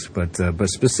Thragtusk, but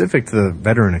specific to the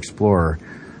Veteran Explorer,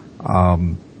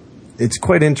 it's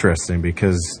quite interesting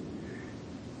because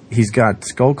he's got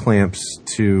Skull Clamps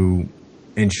to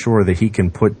ensure that he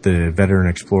can put the Veteran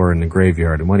Explorer in the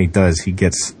graveyard, and when he does,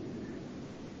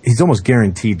 he's almost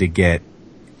guaranteed to get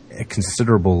a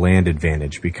considerable land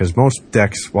advantage, because most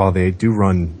decks, while they do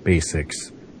run basics,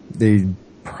 they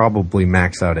probably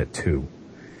max out at 2.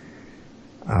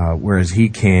 Whereas he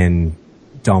can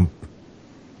dump,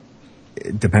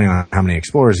 depending on how many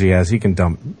Explorers he has, he can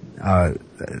dump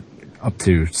up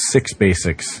to 6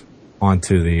 basics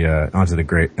onto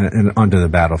the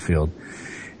battlefield,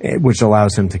 which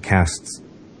allows him to cast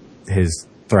his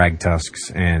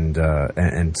Thragtusks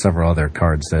and several other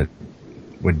cards that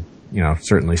would,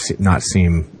 certainly not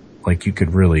seem like you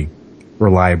could really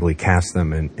reliably cast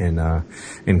them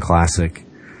in Classic.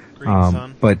 Green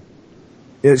Sun. But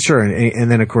sure, and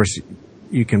then of course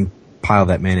you can pile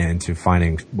that mana into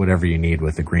finding whatever you need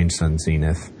with the Green Sun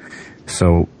Zenith.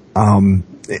 So,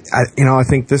 I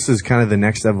think this is kind of the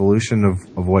next evolution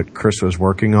of what Chris was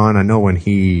working on. I know when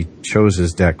he chose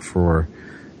his deck for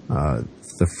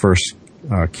the first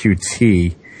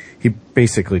QT, he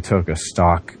basically took a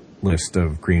stock list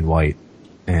of green-white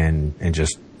and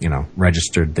just,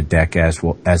 registered the deck as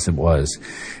it was.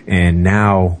 And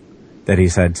now that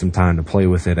he's had some time to play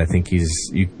with it, I think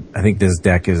this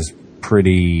deck is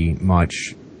pretty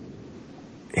much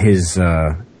his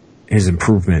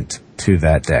improvement to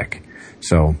that deck.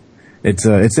 So it's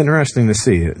interesting to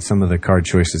see some of the card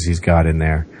choices he's got in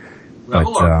there.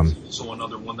 Revelar is also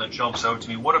another one that jumps out to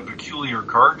me. What a peculiar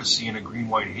card to see in a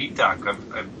green-white hate deck.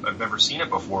 I've never seen it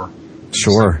before.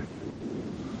 Sure.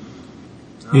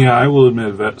 Yeah, I will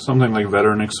admit that something like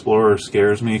Veteran Explorer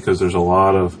scares me because there's a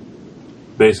lot of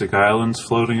basic islands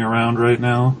floating around right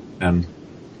now, and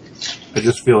I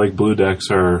just feel like blue decks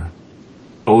are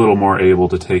a little more able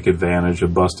to take advantage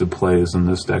of busted plays than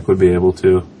this deck would be able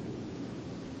to.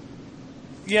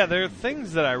 Yeah, there are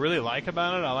things that I really like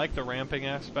about it. I like the ramping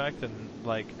aspect, and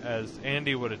as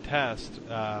Andy would attest,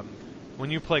 when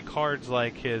you play cards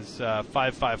like his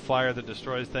 5/5 flyer that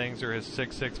destroys things, or his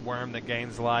 6/6 worm that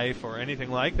gains life, or anything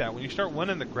like that, when you start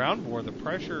winning the ground war, the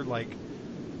pressure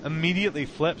immediately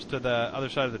flips to the other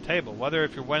side of the table. Whether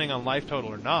if you're winning on life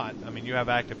total or not, you have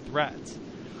active threats.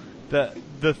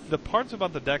 The parts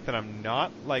about the deck that I'm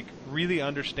not really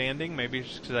understanding, maybe it's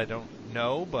just because I don't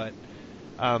know, but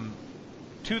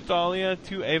 2 Thalia,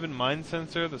 2 Aven Mind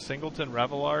Sensor, the Singleton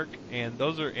Revelark, and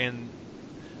those are in,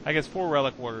 I guess 4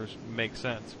 Relic Warders make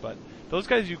sense, but those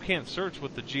guys you can't search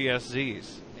with the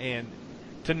GSZs, and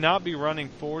to not be running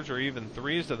 4s or even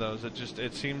 3s of those,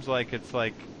 it seems like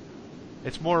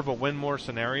it's more of a win more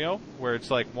scenario, where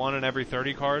it's 1 in every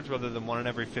 30 cards rather than 1 in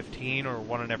every 15 or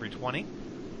 1 in every 20.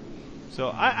 So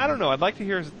I don't know, I'd like to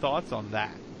hear his thoughts on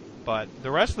that. But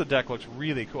the rest of the deck looks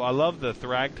really cool. I love the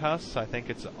Thragtusks. I think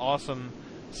it's an awesome,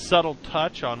 subtle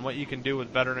touch on what you can do with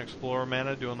Veteran Explorer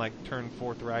mana, doing turn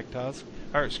 4 Thragtusk,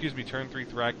 turn 3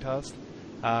 Thragtusk.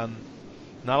 Not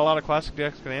a lot of Classic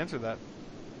decks can answer that.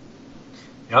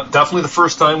 Yeah, definitely the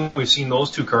first time we've seen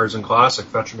those 2 cards in Classic,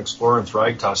 Veteran Explorer and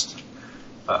Thragtusk.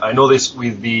 I know the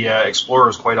Explorer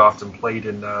is quite often played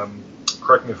in,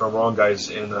 correct me if I'm wrong, guys,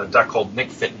 in a deck called Nick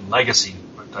Fitton Legacy,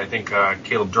 which I think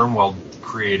Caleb Durnweld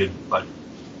created, but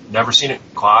never seen it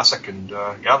in Classic, and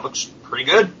it looks pretty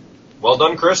good. Well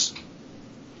done, Chris.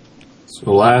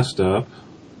 So last up,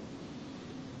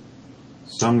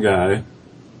 some guy,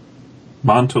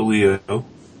 Montolio.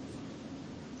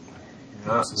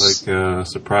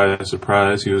 It's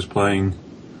surprise, he was playing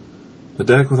a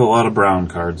deck with a lot of brown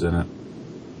cards in it.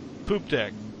 Poop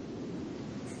deck.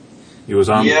 He was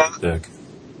on the deck.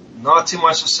 Not too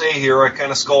much to say here. I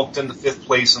kind of skulked into 5th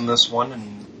place in this one,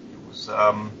 and it was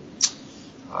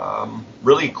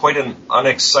really quite an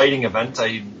unexciting event.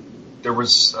 There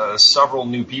was several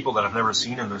new people that I've never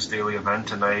seen in this daily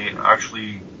event, and I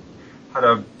actually had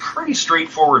a pretty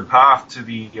straightforward path to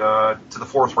the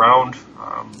 4th round.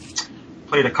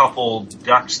 Played a couple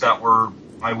decks that were,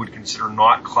 I would consider,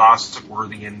 not classic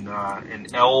worthy in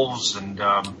elves and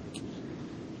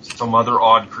some other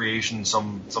odd creation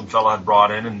some fella had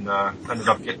brought in, and ended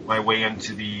up getting my way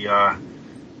into the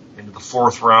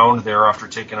 4th round there after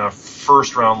taking a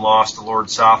 1st round loss to Lord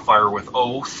Sapphire with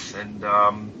Oath, and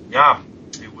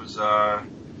it was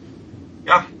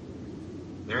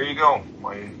there you go,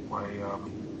 my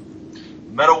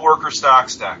Metalworker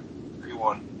Stacks deck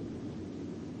 3-1.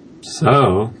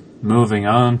 So, moving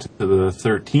on to the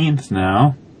 13th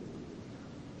now,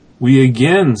 we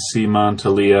again see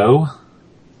Montaleo.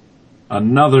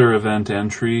 Another event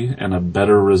entry and a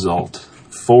better result.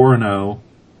 4-0.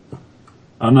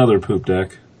 Another poop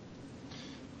deck.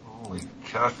 Holy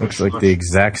cat. Looks like the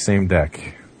exact same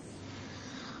deck.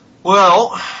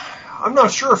 Well, I'm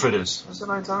not sure if it is. Is it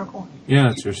identical?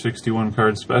 Yeah, it's your 61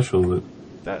 card special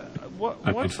that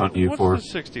I made fun of you for.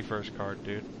 What's the 61st card,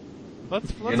 dude?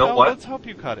 Let's help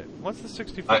you cut it. What's the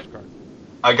 61st card?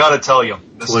 I gotta tell you,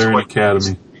 this Flare is quite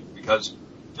Academy. Because,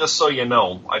 just so you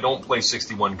know, I don't play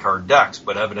 61 card decks,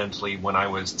 but evidently when I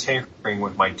was tinkering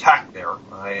with my tech there,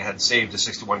 I had saved a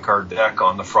 61 card deck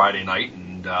on the Friday night,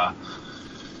 and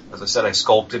as I said, I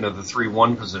sculpted into the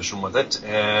 3-1 position with it,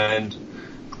 and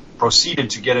proceeded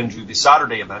to get into the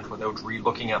Saturday event without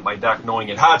re-looking at my deck, knowing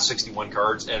it had 61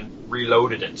 cards, and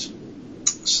reloaded it.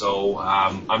 So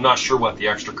I'm not sure what the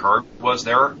extra card was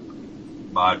there,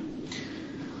 but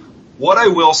what I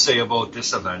will say about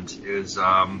this event is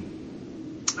had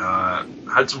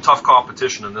some tough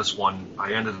competition in this one.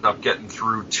 I ended up getting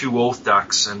through 2 Oath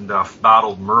decks and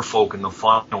battled Merfolk in the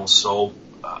finals, so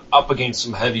up against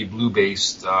some heavy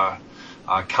blue-based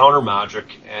counter magic,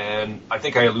 and I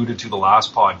think I alluded to the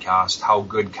last podcast how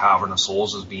good Cavern of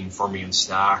Souls has been for me in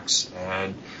stacks,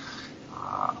 and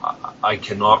I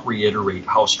cannot reiterate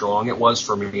how strong it was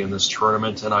for me in this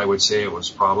tournament, and I would say it was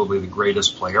probably the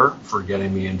greatest player for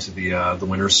getting me into the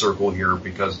winner's circle here,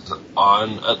 because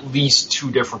on at least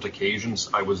 2 different occasions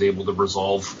I was able to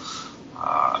resolve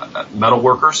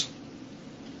Metalworkers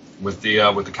with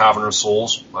the Cavern of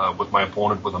Souls with my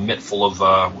opponent with a mitt full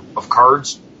of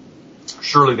cards.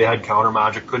 Surely they had counter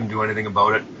magic, couldn't do anything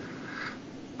about it.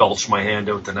 Belched my hand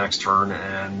out the next turn,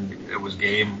 and it was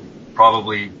game.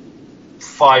 Probably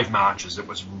 5 matches. It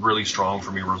was really strong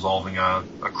for me resolving a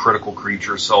critical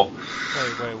creature. So,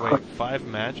 wait, 5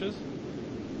 matches?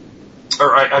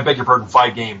 Or I beg your pardon,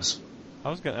 5 games. That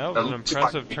was an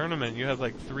impressive tournament. You had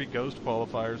like 3 ghost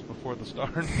qualifiers before the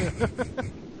start.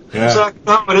 Yeah. Exactly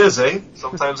how it is, eh?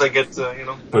 Sometimes I get,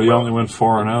 But he only went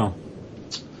 4-0.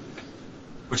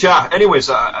 But yeah, anyways,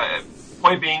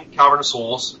 point being, Cavern of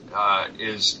Souls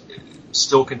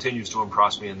still continues to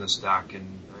impress me in this deck,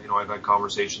 and I've had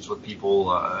conversations with people,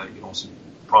 some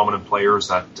prominent players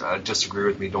that disagree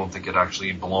with me, don't think it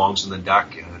actually belongs in the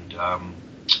deck, and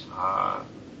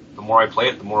the more I play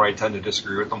it, the more I tend to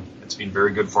disagree with them. It's been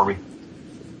very good for me.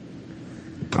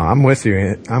 I'm with you,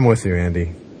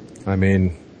 Andy. I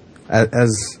mean,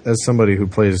 as somebody who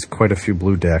plays quite a few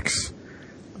blue decks,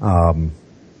 I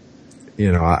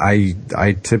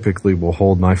typically will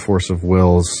hold my Force of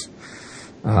Wills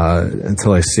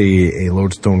until I see a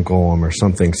Lodestone Golem or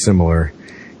something similar.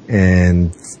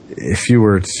 And if you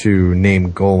were to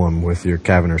name Golem with your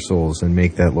Cavern of Souls and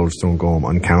make that Lodestone Golem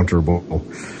uncounterable,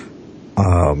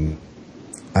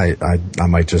 I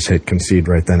might just hit concede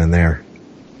right then and there.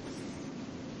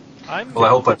 I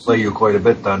hope I play you quite a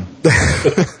bit then.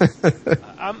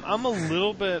 I'm a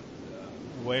little bit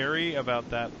wary about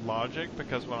that logic,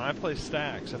 because when I play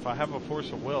stacks, if I have a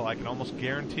Force of Will, I can almost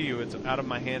guarantee you it's out of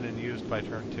my hand and used by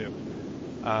turn 2.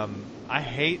 I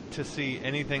hate to see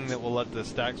anything that will let the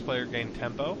stacks player gain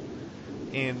tempo,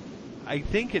 and I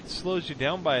think it slows you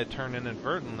down by a turn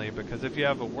inadvertently, because if you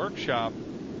have a workshop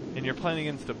and you're playing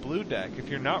against a blue deck, if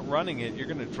you're not running it, you're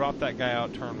going to drop that guy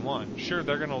out turn 1. Sure,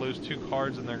 they're going to lose 2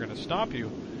 cards and they're going to stop you,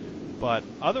 but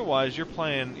otherwise you're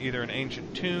playing either an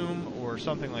Ancient Tomb or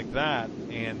something like that,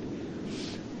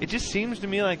 and it just seems to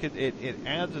me like it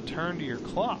adds a turn to your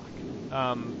clock.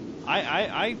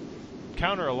 I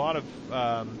counter a lot of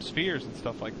spheres and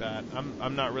stuff like that.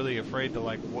 I'm not really afraid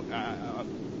to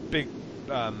big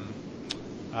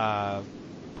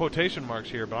quotation marks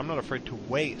here, but I'm not afraid to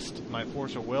waste my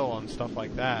Force of Will on stuff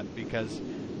like that, because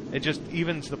it just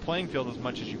evens the playing field as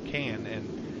much as you can.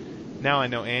 And now I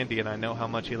know Andy, and I know how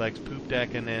much he likes poop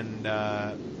decking and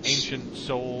Ancient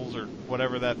Souls, or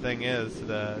whatever that thing is,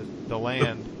 the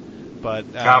land.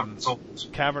 But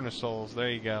Cavern of Souls,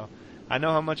 there you go. I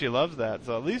know how much he loves that,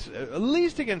 so at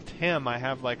least against him, I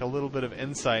have like a little bit of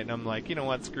insight, and I'm like, you know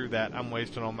what, screw that, I'm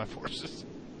wasting all my forces.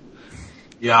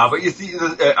 Yeah, but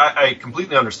I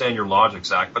completely understand your logic,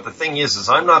 Zach. But the thing is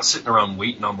I'm not sitting around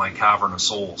waiting on my Cavern of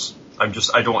Souls.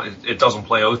 It doesn't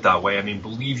play out that way. I mean,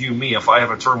 believe you me, if I have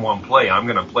a turn one play, I'm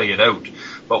going to play it out.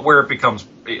 But where it becomes,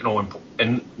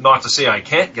 and not to say I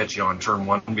can't get you on turn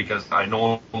one, because I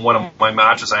know in one of my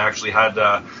matches I actually had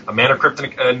a Mana Crypt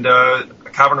and a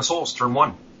Cavern of Souls turn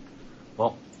one.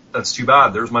 Well, that's too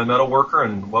bad. There's my Metal Worker,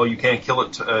 and well, you can't kill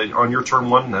it on your turn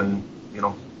one, and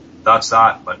that's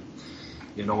that. But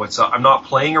it's I'm not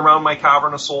playing around my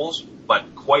Cavern of Souls,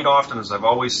 but quite often, as I've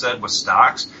always said with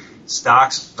stacks is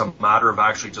a matter of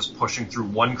actually just pushing through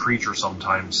one creature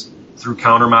sometimes through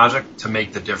counter magic to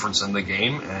make the difference in the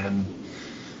game, and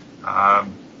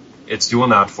it's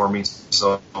doing that for me.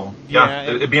 So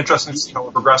it'd be interesting to see how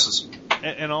it progresses.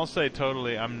 And I'll say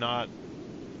totally, I'm not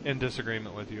in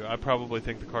disagreement with you. I probably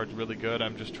think the card's really good.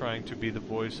 I'm just trying to be the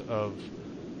voice of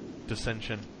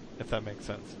dissension, if that makes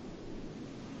sense.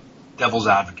 Devil's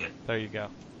advocate. There you go.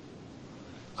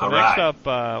 So All next right.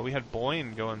 up, we had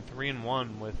Boyne going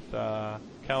 3-1 with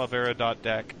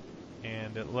Calavera.deck,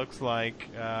 and it looks like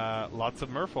lots of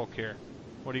merfolk here.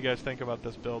 What do you guys think about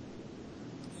this build?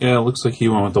 Yeah, it looks like he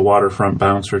went with the Waterfront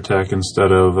Bouncer tech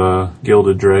instead of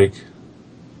Gilded Drake.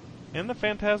 And the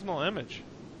Phantasmal Image.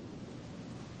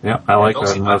 Yeah, I like don't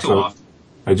that see in that too Merfolk. often.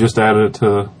 I just added it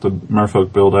to the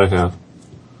Merfolk build I have.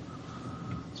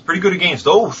 It's pretty good against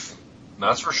Oath,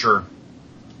 that's for sure.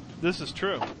 This is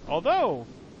true. Although,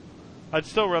 I'd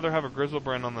still rather have a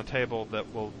Grizzlebrand on the table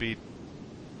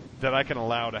that I can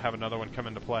allow to have another one come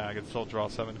into play. I can still draw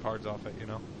 7 cards off it,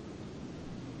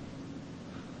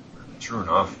 True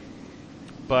enough.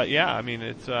 But yeah, I mean,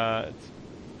 I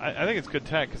think it's good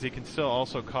tech because he can still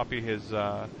also copy his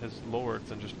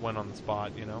lords and just win on the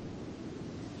spot,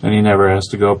 And he never has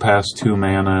to go past 2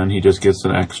 mana, and he just gets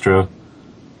an extra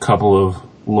couple of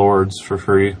lords for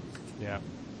free. Yeah.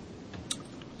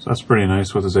 So that's pretty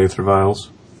nice with his Aether Vials.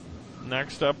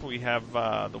 Next up, we have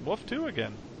the Wolf 2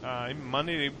 again.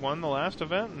 Monday he won the last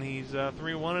event, and he's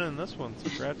 3-1 in this one.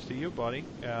 Congrats to you, buddy.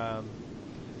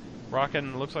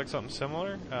 Rockin' looks like something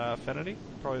similar. Affinity,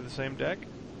 probably the same deck.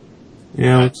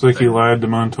 Yeah, looks like he lied to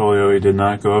Montoyo. He did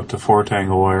not go up to 4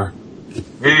 Tanglewire.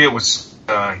 Maybe it was,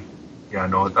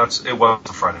 it was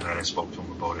a Friday night I spoke to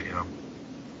him about it,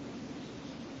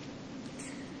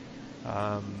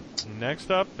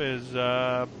 Next up is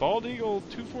Bald Eagle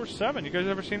 247. You guys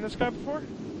ever seen this guy before?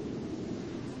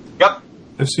 Yep.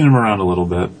 I've seen him around a little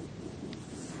bit.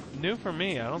 New for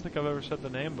me. I don't think I've ever said the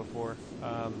name before,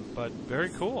 but very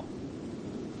cool.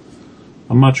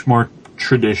 A much more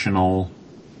traditional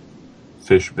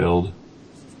fish build.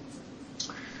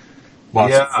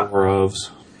 Lots of 4 ofs.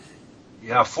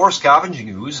 Yeah, 4 Scavenging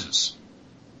Oozes.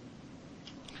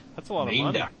 That's a lot of Main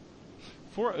money. deck.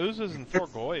 4 oozes and 4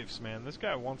 goyfs, man. This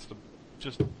guy wants to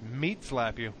just meat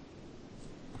slap you.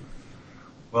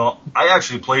 Well, I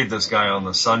actually played this guy on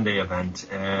the Sunday event,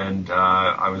 and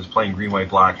I was playing Green, White,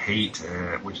 Black Hate,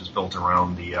 which is built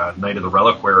around the Night of the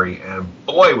Reliquary, and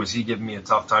boy, was he giving me a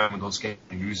tough time with those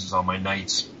Scavenging Oozes on my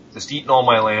nights. Just eating all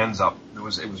my lands up. It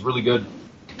was really good.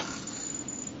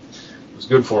 It was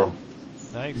good for him.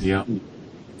 Nice. Yeah.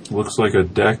 Looks like a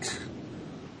deck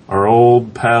our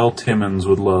old pal Timmons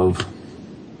would love.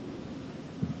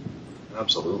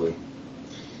 Absolutely.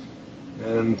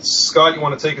 And Scott, you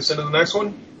want to take us into the next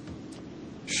one?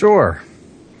 Sure.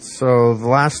 So the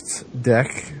last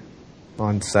deck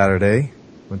on Saturday,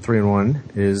 when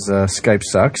 3-1, is Skype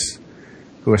Sucks,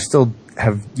 who I still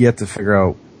have yet to figure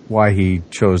out why he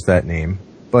chose that name,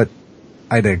 but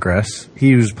I digress.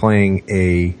 He was playing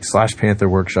a Slash Panther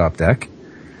Workshop deck,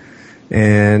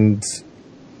 and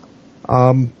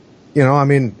for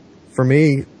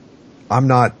me, I'm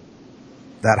not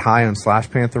that high on Slash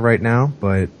Panther right now,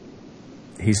 but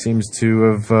he seems to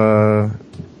have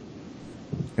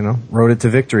rode it to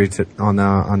victory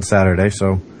on Saturday,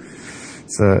 so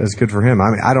it's good for him.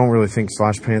 I mean, I don't really think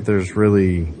Slash Panther is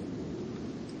really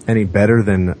any better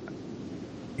than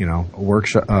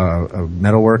a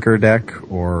metal worker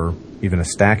deck, or even a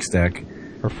stacks deck,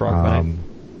 Or Frogmite.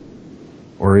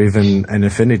 or even an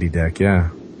affinity deck. Yeah,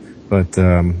 but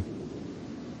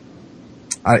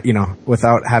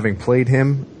without having played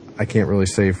him, I can't really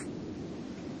say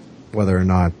whether or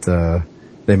not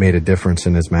they made a difference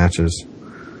in his matches.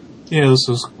 Yeah,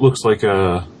 looks like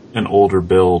an older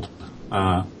build.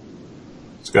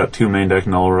 It's got 2 main deck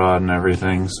Null Rod and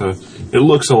everything, so it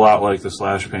looks a lot like the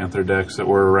Slash Panther decks that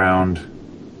were around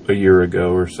a year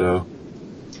ago or so.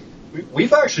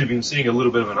 We've actually been seeing a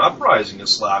little bit of an uprising of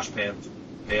Slash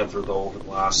Panther though, over the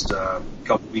last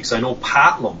couple of weeks. I know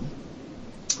Patlum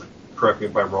correct me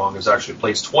if I'm wrong, has actually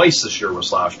placed twice this year with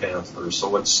Slash Panther.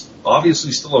 So it's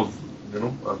obviously still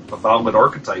a valid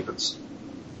archetype. It's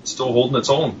still holding its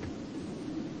own.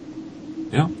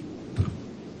 Yeah.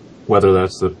 Whether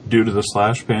that's due to the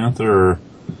Slash Panther or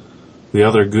the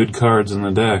other good cards in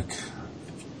the deck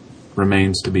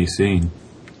remains to be seen.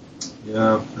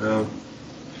 Yeah.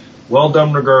 Well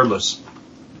done regardless.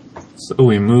 So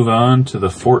we move on to the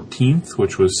 14th,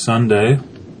 which was Sunday.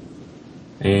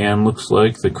 And looks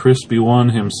like the crispy one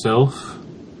himself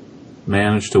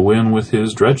managed to win with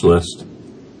his dredge list.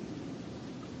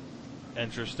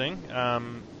 Interesting.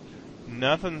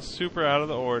 Nothing super out of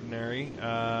the ordinary.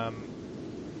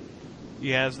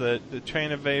 He has the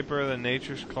Chain of Vapor, the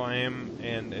Nature's Claim,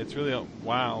 and it's really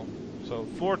wow. So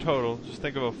 4 total. Just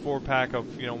think of a 4-pack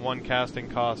of 1 casting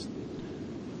cost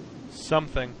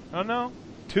something. Oh no,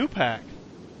 2-pack.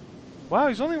 Wow,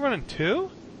 he's only running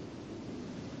 2?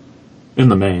 In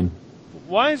the main.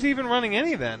 Why is he even running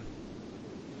any then?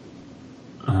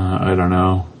 I don't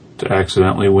know. To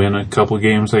accidentally win a couple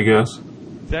games, I guess.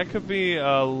 That could be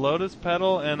a Lotus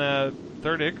Petal and a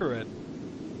 3rd Icarid.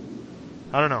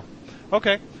 I don't know.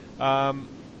 Okay.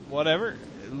 Whatever.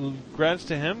 Congrats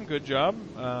to him. Good job.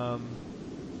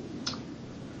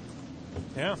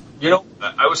 Yeah.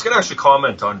 I was going to actually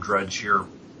comment on Dredge here.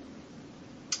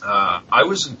 I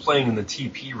was playing in the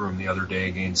TP room the other day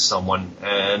against someone,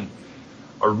 and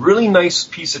a really nice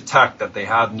piece of tech that they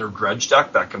had in their Dredge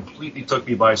deck that completely took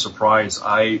me by surprise.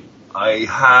 I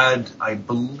had, I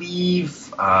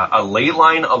believe, a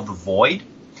Leyline of the Void,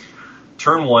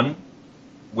 turn 1,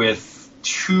 with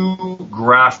 2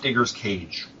 Grafdigger's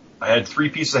Cage. I had 3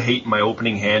 pieces of hate in my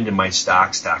opening hand in my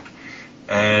stacks deck,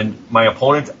 and my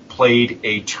opponent played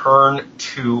a turn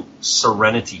 2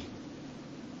 Serenity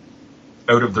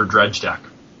out of their Dredge deck.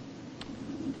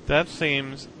 That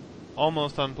seems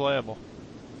almost unplayable.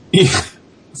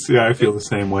 See, I feel the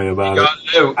same way about it.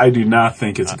 I do not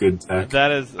think it's good tech.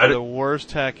 That is the worst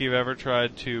tech you've ever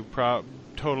tried to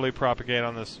totally propagate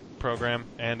on this program,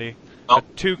 Andy. A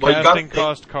 2 casting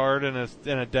cost card in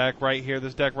a deck right here.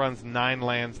 This deck runs 9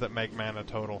 lands that make mana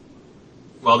total.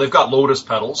 Well, they've got Lotus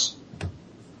Petals.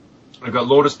 They've got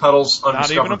Lotus Petals. Not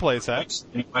even a playset.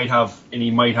 And he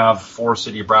might have 4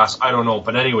 City Brass. I don't know.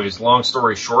 But anyways, long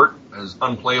story short, as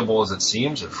unplayable as it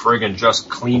seems, it friggin' just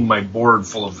cleaned my board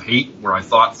full of hate where I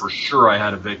thought for sure I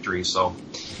had a victory. So,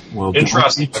 well,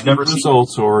 interesting. I've never seen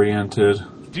results oriented.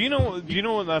 Do you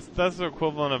know what that's the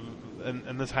equivalent of?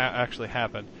 And this actually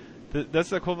happened. That's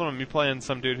the equivalent of me playing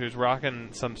some dude who's rocking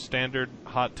some standard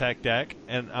hot tech deck,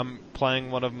 and I'm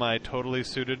playing one of my totally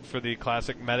suited for the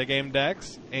classic metagame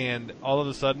decks, and all of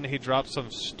a sudden he drops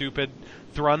some stupid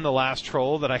Thrun the Last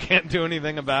Troll that I can't do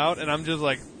anything about, and I'm just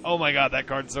like, oh my god, that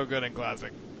card's so good in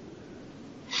classic.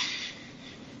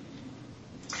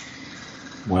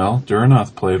 Well,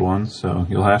 Durnoth played one, so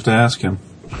you'll have to ask him.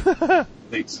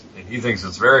 He thinks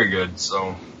it's very good,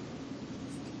 so...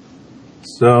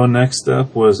 So next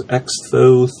up was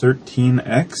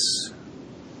Xtho13X,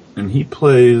 and he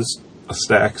plays a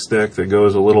Stacks deck that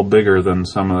goes a little bigger than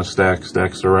some of the Stacks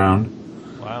decks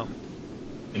around. Wow.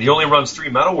 And he only runs 3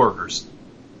 Metalworkers.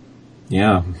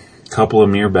 Yeah, a couple of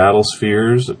Mere Battle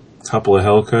Spheres, a couple of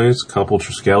Hellkites, a couple of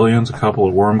Triskelions, a couple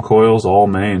of Worm Coils, all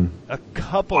main. A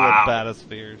couple of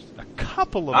Bataspheres. A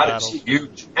couple of That is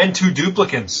huge. And 2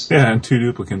 Duplicants. Yeah, and 2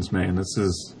 Duplicants main.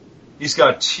 He's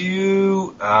got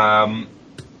 2,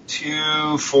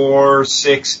 4,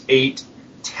 6, 8,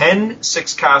 10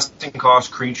 6 casting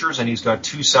cost creatures, and he's got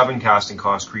 2 7 casting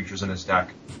cost creatures in his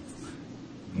deck.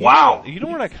 Wow. You know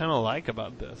what I kind of like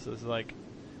about this is like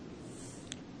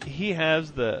he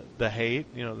has the hate,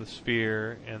 the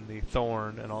sphere and the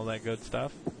thorn and all that good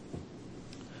stuff.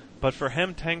 But for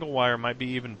him, Tanglewire might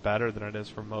be even better than it is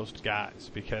for most guys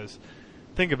because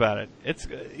think about it. It's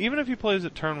even if he plays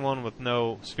it turn 1 with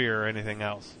no sphere or anything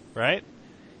else, right?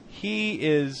 He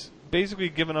is basically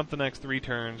giving up the next 3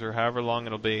 turns or however long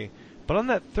it'll be. But on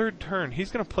that 3rd turn,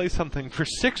 he's going to play something for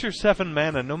 6 or 7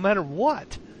 mana no matter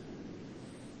what.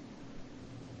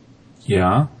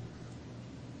 Yeah.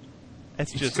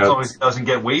 It's just so he doesn't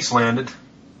get wastelanded.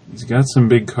 He's got some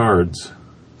big cards.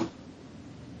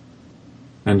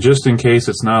 And just in case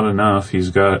it's not enough, he's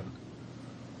got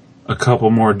a couple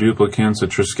more Duplicants, a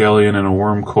Triskelion, and a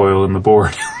Worm Coil in the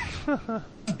board.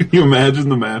 Can you imagine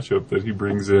the matchup that he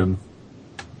brings in?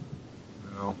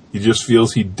 No. He just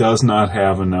feels he does not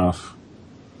have enough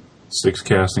 6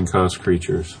 casting cost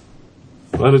creatures.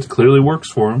 But it clearly works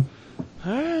for him.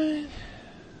 Alright.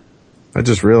 I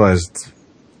just realized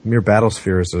Mere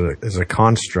Battlesphere is a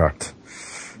construct.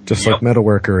 Just like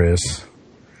Metalworker is.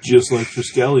 Just like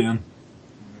Triskelion.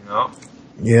 No.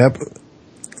 Yep.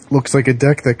 looks like a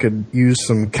deck that could use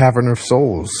some Cavern of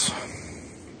Souls.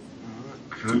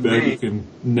 Too bad you can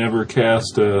never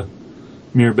cast a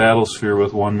Mere Battlesphere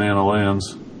with 1 mana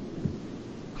lands.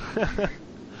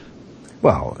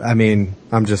 Well, I mean,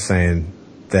 I'm just saying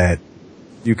that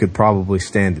you could probably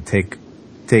stand to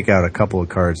take out a couple of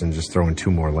cards and just throw in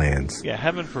 2 more lands. Yeah,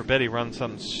 heaven forbid he runs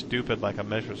something stupid like a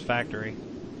Mishra's Factory.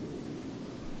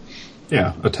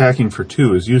 Yeah, attacking for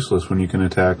 2 is useless when you can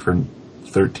attack for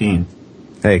 13.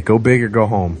 Hey, go big or go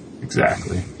home.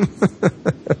 Exactly.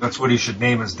 That's what he should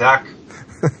name his deck.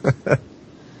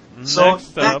 So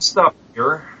next up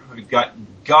here, we've got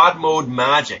God Mode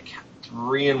Magic,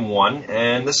 3-in-1,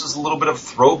 and this is a little bit of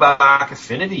throwback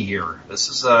affinity here. This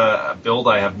is a build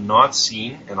I have not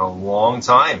seen in a long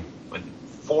time. With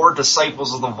 4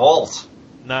 Disciples of the Vault.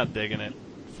 Not digging it.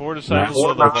 4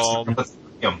 Disciples of the Vault.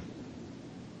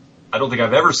 I don't think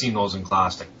I've ever seen those in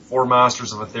Classic. 4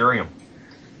 Masters of Ethereum.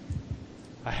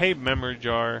 I hate Memory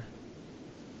Jar.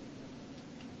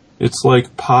 It's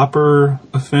like Pauper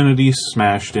Affinity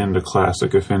smashed into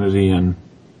Classic Affinity and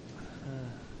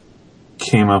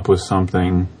came up with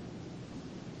something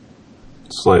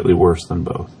slightly worse than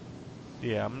both.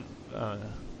 Yeah, I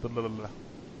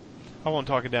won't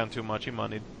talk it down too much. He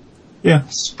moneyed. Yeah.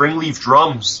 Springleaf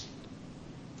Drums.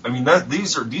 I mean,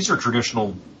 these are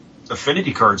traditional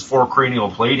affinity cards for cranial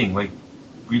plating. Like,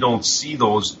 we don't see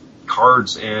those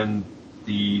cards in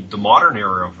the modern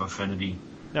era of affinity.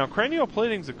 Now, Cranial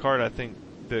Plating's a card I think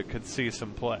that could see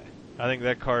some play. I think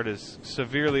that card is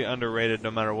severely underrated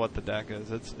no matter what the deck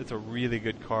is. It's a really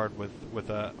good card with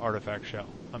a artifact shell.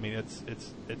 I mean,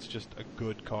 it's just a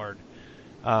good card.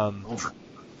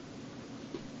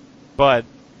 But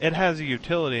it has a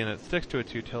utility and it sticks to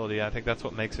its utility. I think that's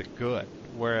what makes it good.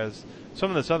 Whereas some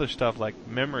of this other stuff like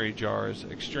Memory Jar is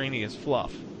extraneous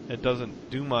fluff. It doesn't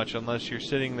do much unless you're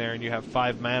sitting there and you have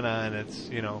 5 mana and it's,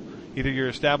 either you're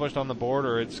established on the board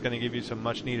or it's going to give you some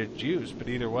much needed juice. But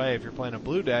either way, if you're playing a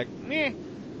blue deck, I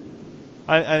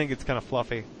think it's kind of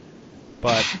fluffy.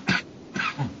 But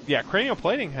yeah, Cranial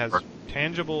Plating has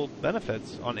tangible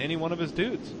benefits on any one of his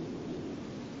dudes.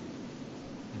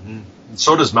 Mm-hmm. And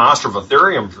so does Master of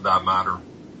Ethereum, for that matter.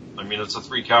 I mean, it's a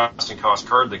 3 casting cost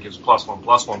card that gives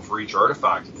 +1/+1 for each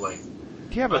artifact you play.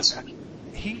 Yeah, but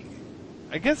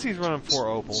I guess he's running 4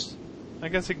 opals. I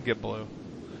guess he can get blue.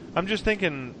 I'm just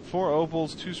thinking 4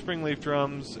 opals, 2 Springleaf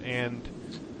Drums, and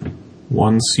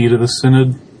 1 Seat of the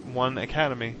Synod, 1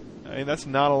 Academy. I mean, that's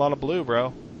not a lot of blue,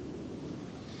 bro.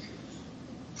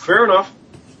 Fair enough.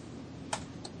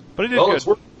 But he did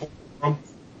good.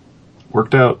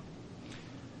 Worked out.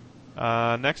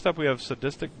 Next up, we have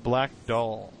Sadistic Black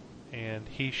Doll, and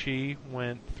she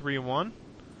went 3-1.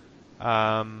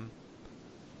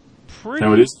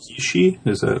 Now it is he,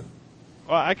 is that?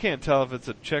 Well, I can't tell if it's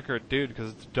a chick or a dude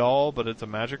because it's doll, but it's a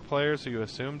Magic player, so you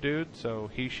assume dude. So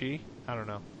she. I don't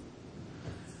know.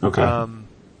 Okay.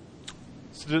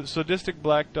 Sadistic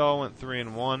Black Doll went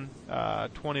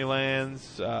 3-1. 20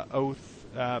 lands. Oath.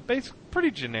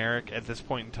 Pretty generic at this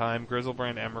point in time.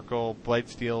 Grizzlebrand, Emrakul,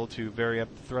 Blightsteel to vary up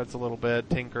the threats a little bit.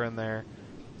 Tinker in there.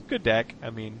 Good deck. I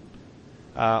mean,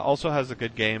 also has a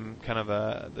good game, kind of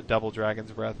the double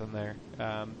Dragon's Breath in there.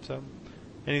 So,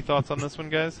 any thoughts on this one,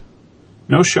 guys?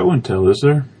 No show and tell, is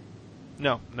there?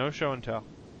 No show and tell.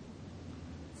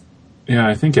 Yeah,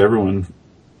 I think everyone,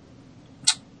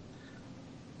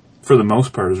 for the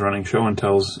most part, is running show and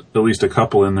tells. At least a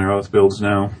couple in their Oath builds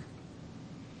now.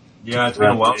 Yeah, it's been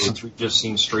a while since we've just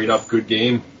seen straight up good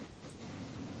game.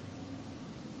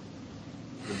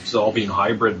 It's all being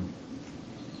hybrid.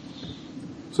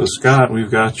 So Scott,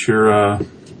 we've got your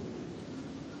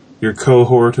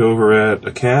cohort over at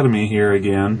Academy here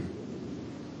again.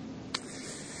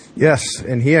 Yes,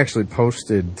 and he actually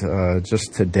posted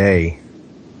just today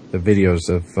the videos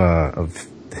of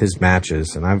his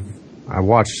matches, and I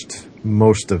watched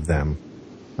most of them,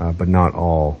 but not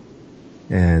all.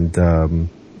 And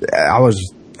I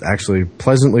was actually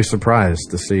pleasantly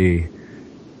surprised to see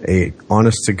a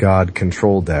honest-to-God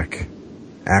control deck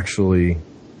actually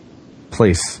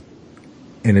place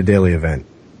in a daily event.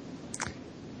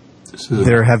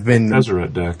 There have been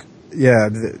Tezzeret deck. Yeah,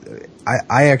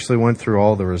 I actually went through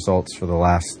all the results for the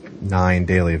last 9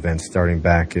 daily events, starting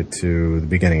back to the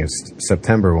beginning of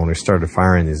September when we started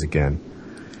firing these again.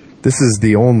 This is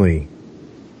the only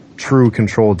true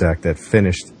control deck that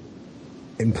finished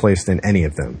and placed in any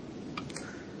of them.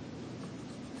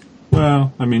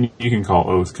 Well, I mean, you can call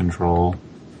Oath control.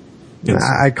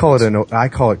 I call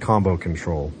it combo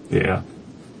control. Yeah.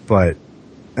 But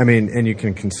I mean, and you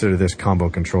can consider this combo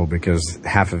control because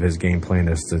half of his game plan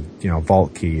is to,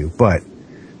 vault key you. But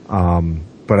I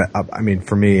mean,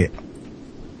 for me,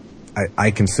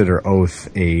 I consider Oath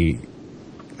a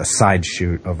side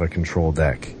shoot of a control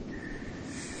deck.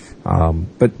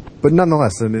 But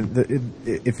nonetheless, I mean,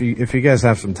 if you guys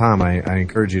have some time, I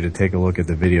encourage you to take a look at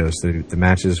the videos. The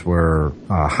matches were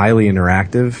highly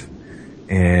interactive,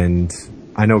 and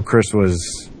I know Chris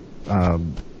was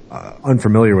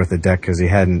unfamiliar with the deck because he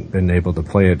hadn't been able to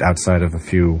play it outside of a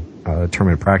few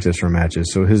tournament practice room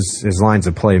matches. So his lines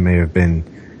of play may have been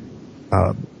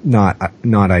not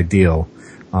ideal,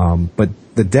 but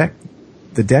the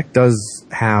deck does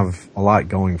have a lot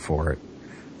going for it.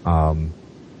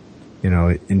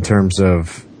 In terms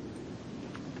of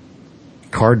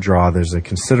card draw, there's a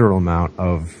considerable amount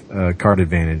of card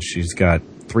advantage. He's got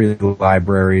 3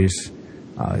 libraries.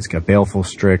 He's got Baleful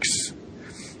Strix.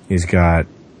 He's got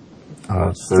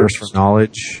Thirst for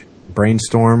Knowledge,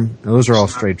 Brainstorm. Now, those are all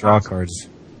straight draw cards.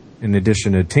 In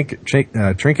addition to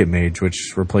Trinket Mage,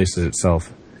 which replaces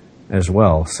itself as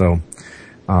well. So,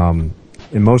 in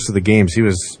most of the games, he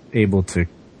was able to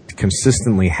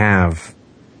consistently have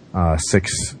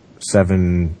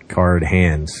 6-7 card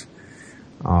hands,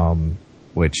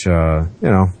 which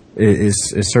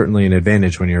is certainly an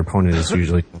advantage when your opponent is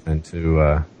usually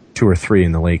into 2 or 3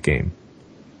 in the late game.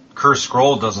 Curse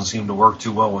Scroll doesn't seem to work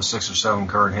too well with 6 or 7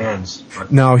 card hands.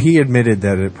 But. No, he admitted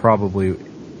that it probably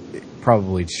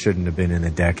shouldn't have been in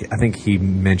the deck. I think he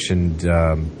mentioned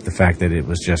the fact that it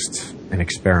was just an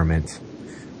experiment.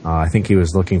 I think he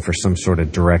was looking for some sort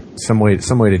of some way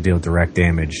to deal direct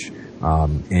damage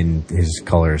in his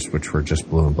colors, which were just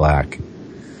blue and black.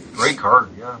 Great card,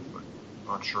 yeah, but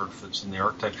not sure it fits in the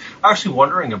archetype. I'm actually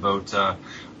wondering about the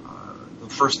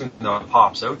first thing that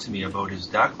pops out to me about his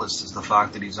deck list is the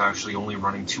fact that he's actually only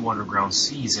running 2 Underground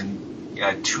Seas and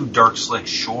 2 Dark Slick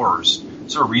Shores.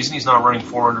 Is there a reason he's not running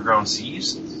 4 Underground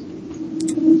Seas?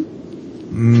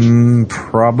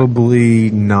 Probably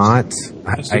not.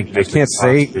 I can't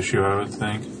say. Issue, I would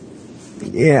think.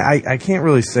 Yeah, I can't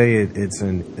really say it's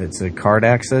a card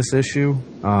access issue,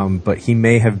 but he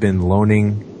may have been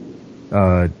loaning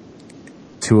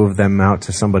 2 of them out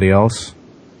to somebody else.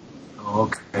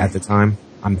 Okay. At the time.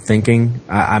 I'm thinking.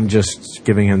 I'm just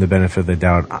giving him the benefit of the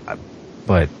doubt.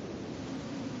 But,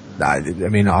 I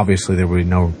mean, obviously there would be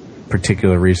no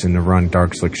particular reason to run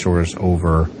Dark Slick Shores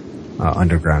over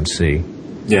Underground Sea.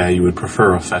 Yeah, you would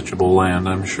prefer a fetchable land,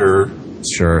 I'm sure.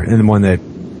 Sure. And the one that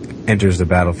enters the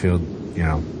battlefield,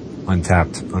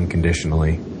 untapped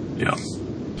unconditionally. Yeah.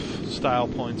 Style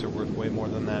points are worth way more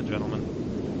than that, gentlemen.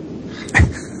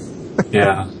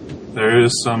 Yeah. There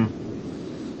is some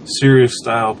serious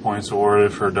style points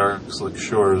awarded for Dark Slick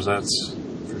Shores, that's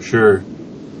for sure.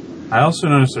 I also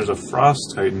noticed there's a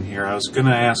Frost Titan here. I was going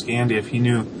to ask Andy if he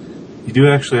knew you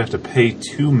do actually have to pay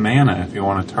 2 mana if you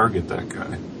want to target that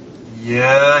guy.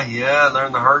 Yeah, I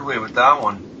learned the hard way with that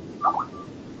one.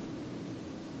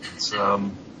 It's,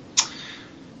 that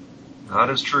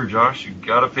is true, Josh. You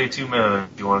gotta pay 2 mana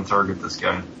if you want to target this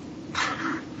guy.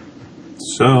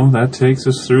 So, that takes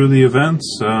us through the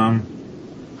events.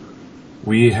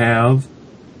 We have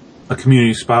a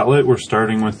community spotlight. We're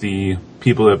starting with the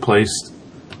people that placed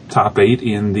top 8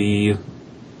 in the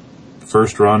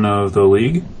first run of the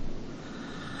league.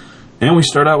 And we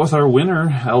start out with our winner,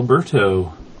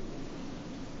 Alberto.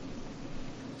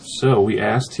 So we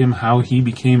asked him how he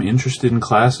became interested in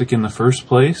Classic in the first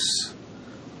place.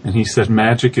 And he said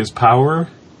Magic is power,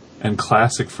 and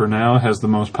Classic for now has the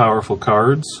most powerful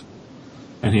cards.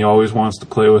 And he always wants to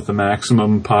play with the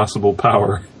maximum possible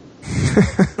power.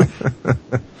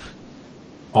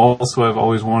 Also, I've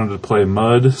always wanted to play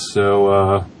Mud,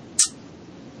 so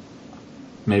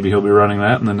maybe he'll be running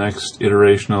that in the next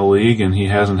iteration of the league, and he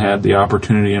hasn't had the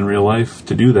opportunity in real life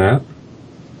to do that.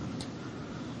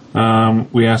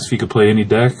 We asked if he could play any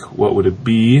deck, what would it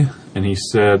be, and he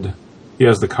said he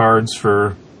has the cards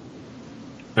for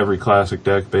every Classic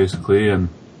deck, basically, and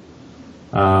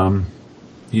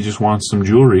he just wants some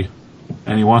jewelry,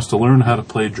 and he wants to learn how to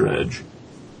play Dredge.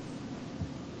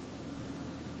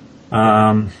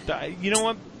 You know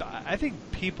what? I think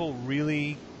people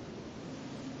really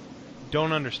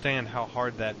don't understand how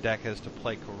hard that deck is to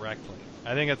play correctly.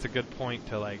 I think that's a good point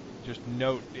to just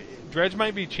note. Dredge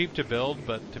might be cheap to build,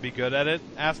 but to be good at it,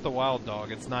 ask the Wild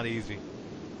Dog. It's not easy.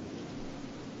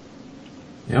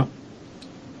 Yep.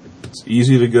 It's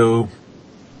easy to go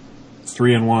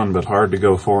 3-1, but hard to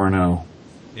go 4-0.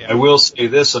 Yeah. I will say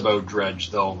this about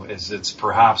Dredge, though, is it's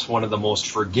perhaps one of the most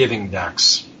forgiving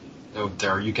decks out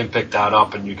there. You can pick that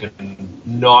up and you can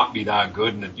not be that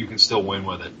good and you can still win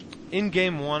with it. In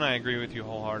Game 1, I agree with you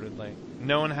wholeheartedly.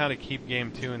 Knowing how to keep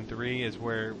Game 2 and 3 is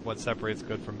what separates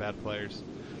good from bad players.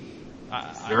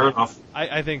 Fair enough.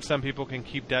 I think some people can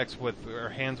keep decks with or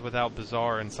hands without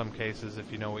Bazaar in some cases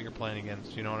if you know what you're playing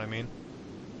against. You know what I mean?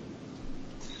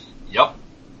 Yep.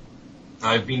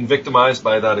 I've been victimized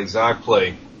by that exact play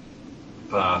in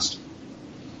the past.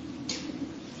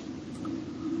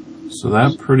 So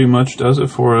that pretty much does it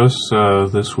for us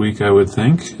this week, I would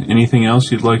think. Anything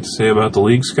else you'd like to say about the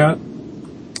league, Scott?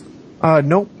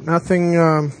 Nope, nothing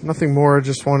more. I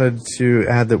just wanted to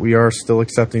add that we are still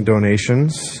accepting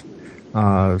donations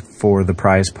for the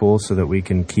prize pool so that we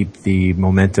can keep the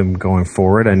momentum going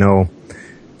forward. I know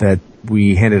that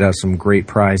we handed out some great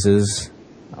prizes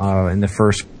in the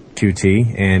first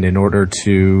QT, and in order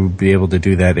to be able to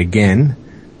do that again,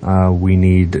 we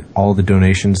need all the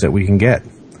donations that we can get.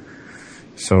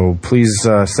 So please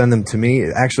send them to me.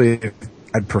 Actually,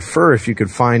 I'd prefer if you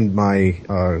could find my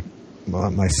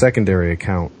my secondary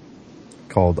account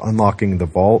called Unlocking the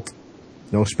Vault,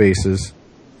 no spaces.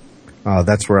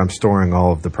 That's where I'm storing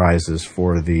all of the prizes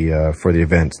for the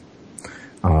event.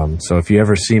 So if you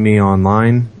ever see me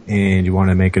online and you want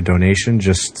to make a donation,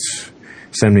 just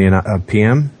send me a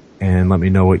PM and let me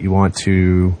know what you want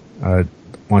to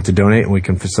donate, and we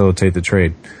can facilitate the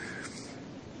trade.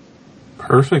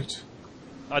 Perfect.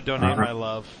 I donate my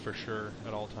love for sure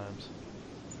at all times.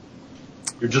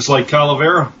 You're just like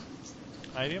Calavera.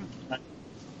 I am.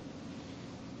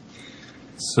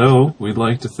 So, we'd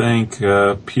like to thank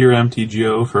Pure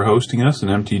MTGO for hosting us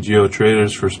and MTGO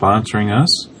Traders for sponsoring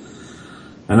us.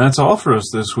 And that's all for us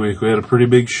this week. We had a pretty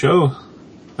big show.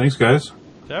 Thanks, guys.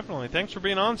 Definitely. Thanks for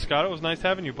being on, Scott. It was nice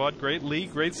having you, bud. Great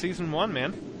league, great season 1,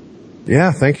 man.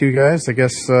 Yeah, thank you, guys. I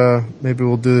guess maybe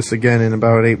we'll do this again in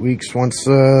about 8 weeks once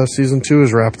season 2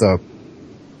 is wrapped up.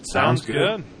 Sounds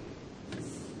good.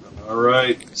 All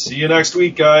right. See you next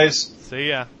week, guys. See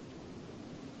ya.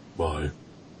 Bye.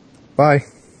 Bye.